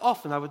speaking so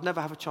often I would never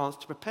have a chance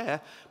to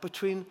prepare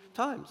between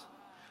times.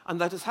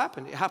 And that has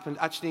happened. It happened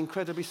actually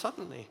incredibly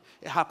suddenly.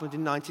 It happened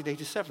in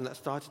 1987. That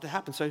started to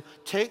happen. So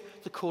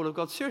take the call of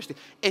God seriously.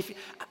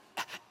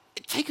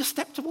 Take a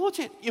step towards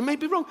it. You may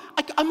be wrong.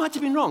 I might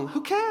have been wrong.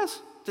 Who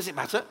cares? Does it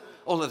matter?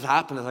 All that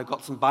happened is I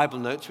got some Bible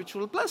notes which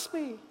will bless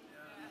me.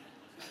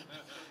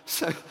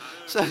 So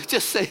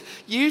just say,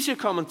 use your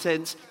common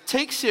sense.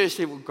 Take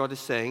seriously what God is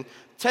saying.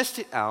 Test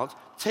it out.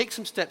 Take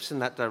some steps in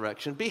that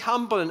direction. Be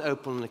humble and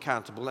open and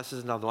accountable. This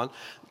is another one.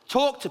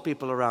 Talk to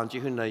people around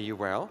you who know you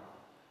well.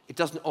 It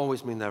doesn't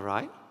always mean they're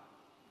right.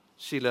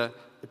 Sheila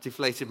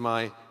deflated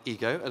my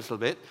ego a little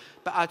bit.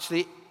 But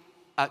actually,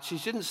 she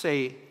didn't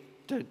say,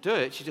 don't do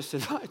it. She just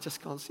said, I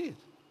just can't see it.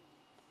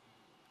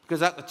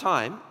 Because at the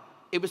time,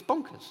 it was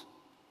bonkers.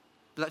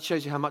 But that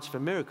shows you how much of a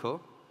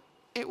miracle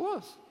it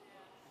was.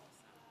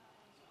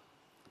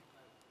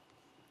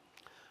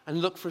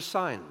 And look for a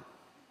sign.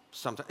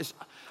 Sometimes,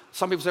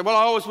 some people say, well,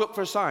 I always look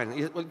for a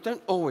sign. Well,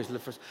 don't always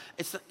look for a sign.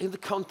 It's in the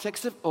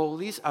context of all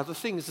these other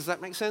things. Does that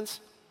make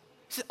sense?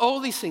 All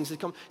these things that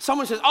come.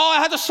 Someone says, oh,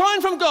 I had a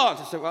sign from God.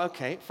 I say, well,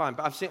 okay, fine.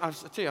 But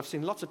I've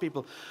seen lots of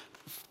people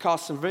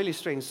cast some really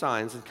strange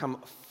signs and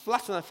come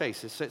flat on their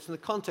faces. So it's in the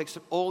context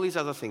of all these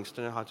other things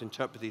to know how to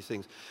interpret these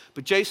things.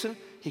 But Jason,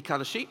 he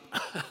cut a sheep,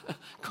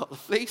 got the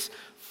fleece,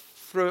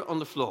 threw it on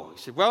the floor. He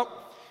said,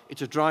 well,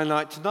 it's a dry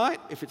night tonight.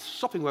 If it's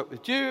sopping wet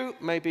with dew,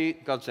 maybe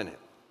God's in it.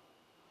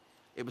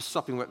 It was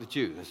sopping wet with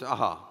dew. I said,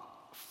 aha,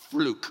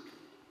 fluke.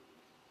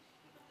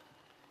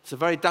 It's a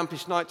very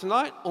dampish night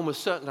tonight,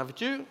 almost certain to have a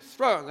dew.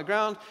 Throw it on the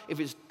ground. If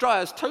it's dry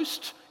as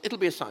toast, it'll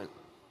be a sign.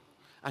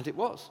 And it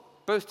was,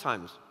 both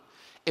times.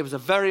 It was a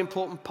very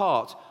important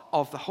part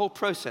of the whole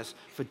process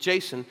for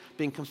Jason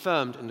being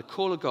confirmed in the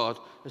call of God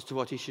as to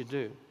what he should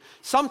do.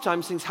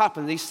 Sometimes things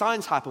happen, these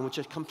signs happen, which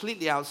are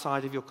completely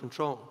outside of your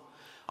control.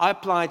 I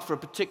applied for a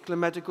particular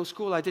medical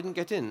school. I didn't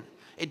get in.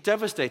 It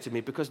devastated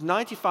me because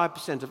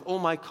 95% of all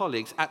my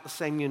colleagues at the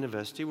same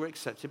university were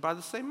accepted by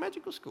the same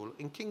medical school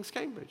in King's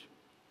Cambridge.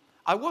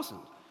 I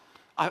wasn't.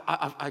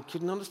 I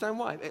couldn't understand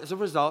why. As a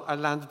result, I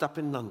landed up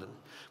in London.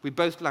 We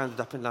both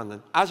landed up in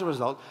London. As a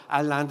result,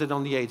 I landed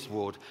on the AIDS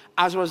ward.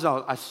 As a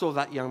result, I saw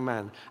that young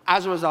man.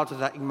 As a result of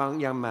that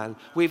young man,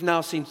 we've now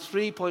seen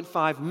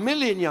 3.5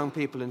 million young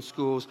people in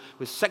schools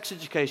with sex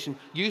education,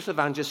 youth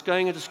evangelists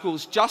going into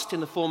schools just in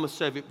the former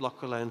Soviet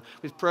bloc alone,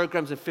 with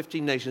programs in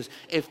 15 nations.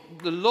 If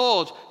the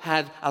Lord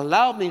had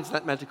allowed me into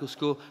that medical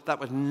school, that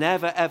would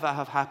never, ever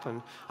have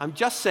happened. I'm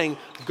just saying,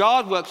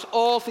 God works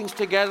all things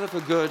together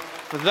for good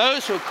for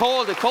those who are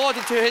called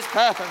according to his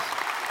purpose.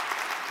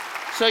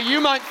 So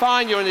you might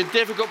find you're in a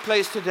difficult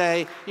place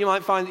today. You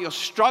might find that you're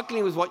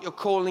struggling with what your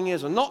calling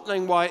is or not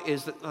knowing why it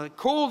is that the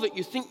call that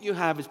you think you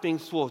have is being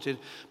thwarted.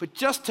 But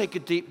just take a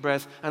deep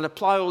breath and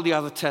apply all the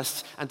other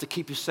tests and to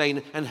keep you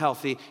sane and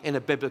healthy in a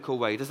biblical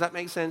way. Does that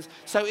make sense?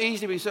 So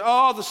easy we say,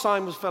 oh, the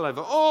sign fell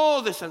over. Oh,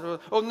 this. And,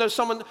 oh, no,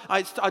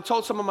 I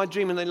told someone my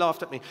dream and they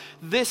laughed at me.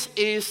 This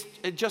is,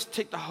 just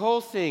take the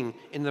whole thing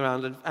in the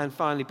round and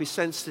finally be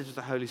sensitive to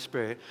the Holy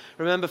Spirit.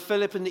 Remember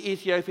Philip and the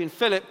Ethiopian.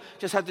 Philip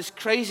just had this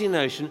crazy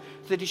notion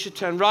that he should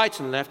turn right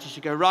and left. He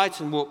should go right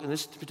and walk in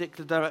this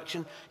particular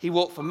direction. He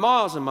walked for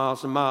miles and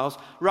miles and miles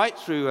right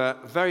through a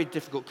very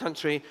difficult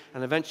country,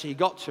 and eventually he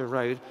got to a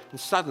road, and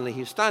suddenly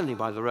he was standing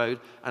by the road,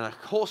 and a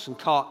horse and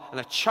cart and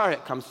a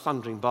chariot comes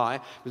thundering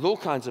by with all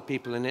kinds of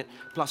people in it,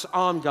 plus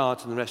armed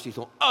guards and the rest. He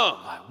thought, oh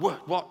my word,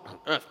 what on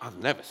earth? I've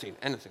never seen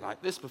anything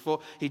like this before.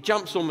 He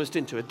jumps almost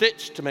into a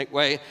ditch to make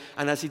way,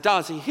 and as he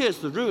does, he hears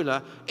the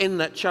ruler in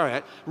that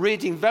chariot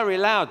reading very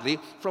loudly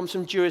from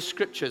some Jewish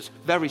scriptures.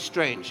 Very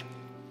strange.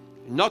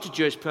 Not a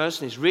Jewish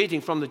person, he's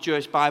reading from the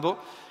Jewish Bible,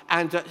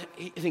 and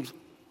he thinks,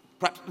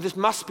 perhaps this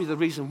must be the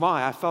reason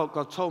why I felt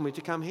God told me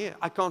to come here.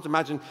 I can't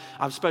imagine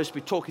I'm supposed to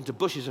be talking to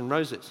bushes and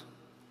roses.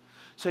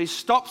 So he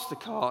stops the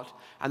cart,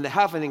 and they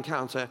have an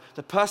encounter.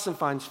 The person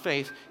finds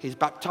faith. He's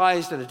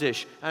baptized in a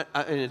ditch,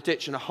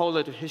 and a whole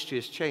load of history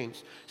has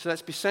changed. So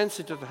let's be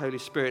sensitive to the Holy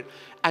Spirit.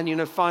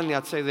 And, finally,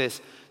 I'd say this.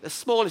 The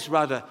smallest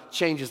rudder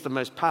changes the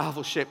most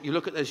powerful ship. You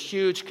look at those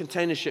huge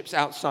container ships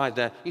outside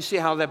there. You see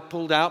how they're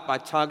pulled out by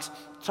tugs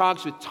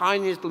with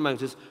tiny little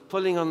motors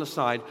pulling on the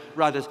side,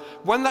 rudders.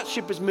 When that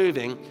ship is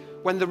moving,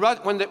 when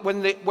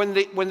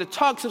the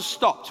tugs have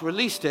stopped,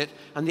 released it,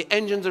 and the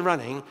engines are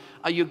running,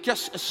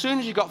 as soon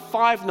as you've got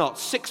 5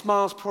 knots, 6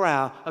 miles per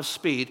hour of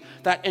speed,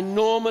 that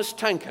enormous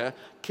tanker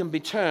can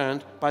be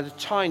turned by the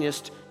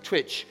tiniest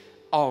twitch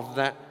of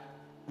that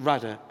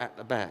rudder at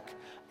the back.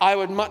 I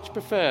would much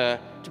prefer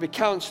to be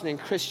counseling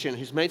a Christian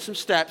who's made some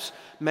steps,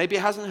 maybe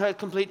hasn't heard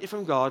completely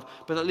from God,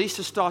 but at least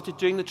has started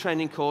doing the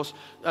training course,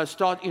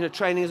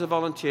 training as a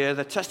volunteer.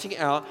 They're testing it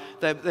out.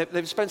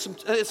 They've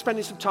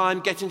spending some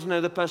time getting to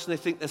know the person they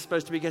think they're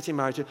supposed to be getting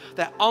married to.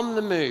 They're on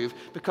the move,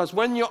 because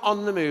when you're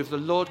on the move, the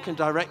Lord can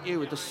direct you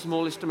with the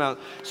smallest amount.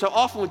 So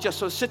often we're just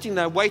sort of sitting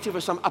there waiting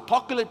for some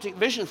apocalyptic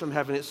vision from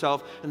heaven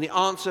itself, and the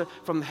answer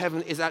from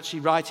heaven is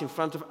actually right in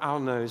front of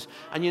our nose.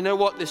 And you know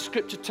what? The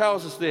scripture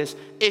tells us this.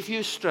 If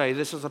you stray,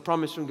 this is a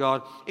promise from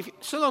God,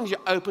 so long as you're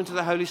open to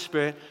the Holy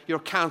Spirit, you're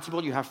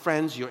accountable, you have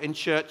friends, you're in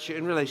church, you're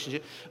in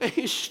relationship, if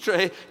you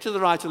stray to the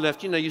right or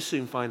left, you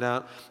soon find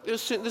out.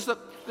 There's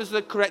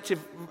the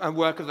corrective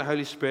work of the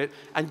Holy Spirit,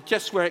 and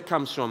just where it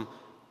comes from.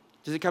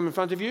 Does it come in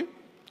front of you?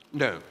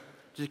 No.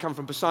 Does it come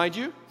from beside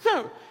you?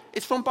 No.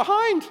 It's from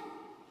behind.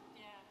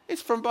 Yeah.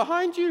 It's from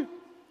behind you.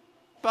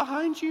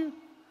 Behind you.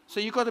 So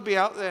you've got to be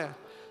out there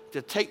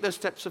to take those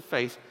steps of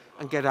faith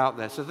and get out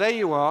there. So there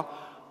you are,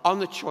 on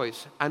the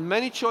choice. And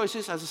many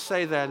choices, as I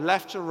say, they're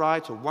left or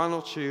right or one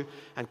or two,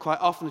 and quite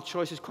often the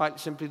choice is quite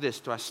simply this: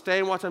 do I stay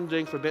in what I'm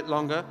doing for a bit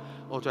longer,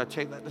 or do I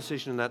take that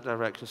decision in that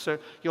direction? So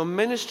your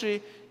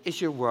ministry is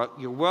your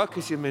work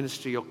is your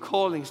ministry, your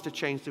calling is to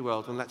change the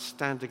world, and let's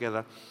stand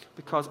together,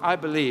 because I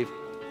believe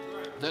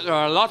that there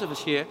are a lot of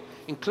us here,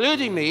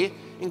 including me,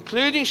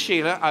 including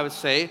Sheila, I would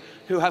say,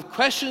 who have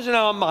questions in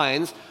our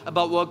minds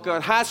about what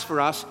God has for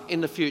us in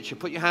the future.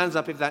 Put your hands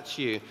up if that's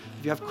you.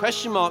 If you have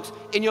question marks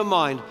in your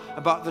mind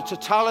about the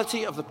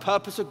totality of the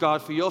purpose of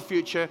God for your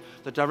future,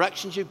 the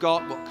directions you've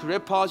got, what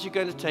career paths you're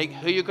going to take,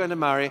 who you're going to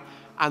marry,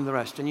 and the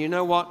rest. And you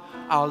know what?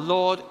 Our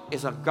Lord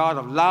is a God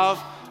of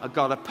love, a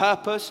God of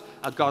purpose,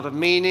 a God of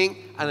meaning,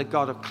 and a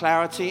God of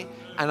clarity.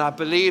 And I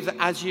believe that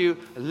as you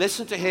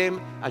listen to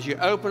Him, as you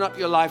open up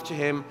your life to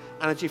Him,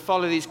 and as you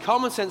follow these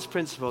common sense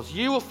principles,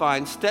 you will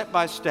find step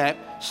by step,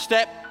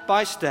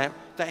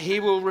 that He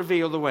will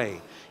reveal the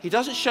way. He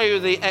doesn't show you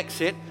the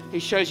exit. He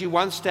shows you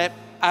one step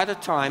at a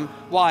time.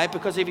 Why?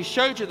 Because if He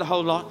showed you the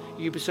whole lot,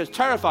 you'd be so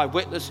terrified,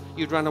 witless,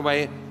 you'd run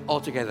away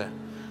altogether.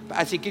 But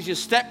as He gives you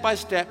step by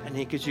step, and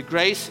He gives you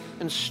grace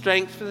and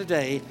strength for the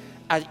day,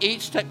 at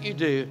each step you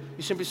do,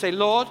 you simply say,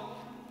 Lord,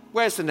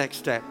 where's the next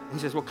step? He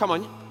says, well, come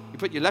on. You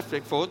put your left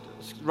leg forward,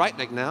 right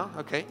leg now,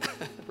 okay,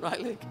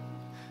 right leg.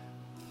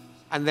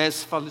 And there's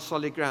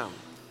solid ground.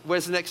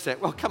 Where's the next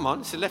step? Well, come on,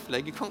 it's the left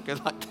leg, you can't go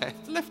like that.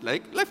 Left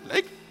leg,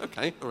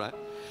 okay, all right.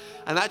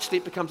 And actually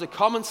it becomes a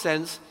common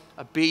sense,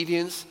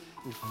 obedience,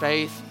 and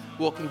faith,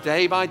 walking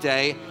day by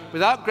day,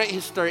 without great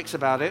hysterics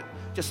about it.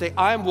 Just say,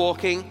 I am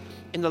walking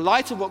in the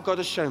light of what God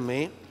has shown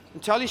me.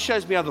 Until He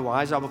shows me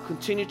otherwise, I will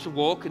continue to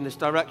walk in this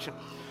direction.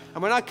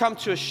 And when I come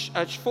to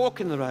a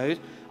fork in the road,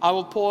 I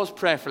will pause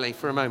prayerfully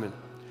for a moment.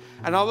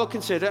 And I will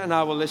consider, and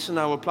I will listen,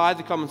 I will apply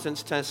the common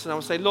sense test, and I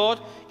will say, Lord,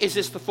 is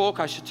this the fork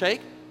I should take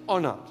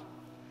or not?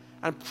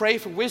 And pray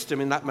for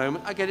wisdom in that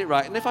moment. I get it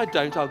right. And if I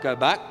don't, I'll go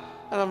back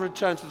and I'll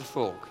return to the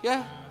fork.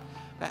 Yeah?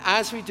 But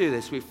as we do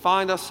this, we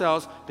find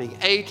ourselves being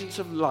agents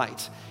of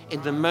light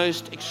in the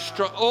most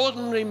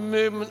extraordinary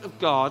movement of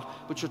God,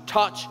 which will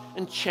touch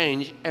and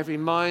change every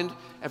mind,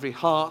 every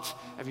heart,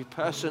 every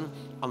person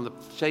on the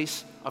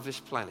face of this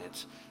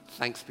planet.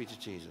 Thanks be to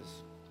Jesus.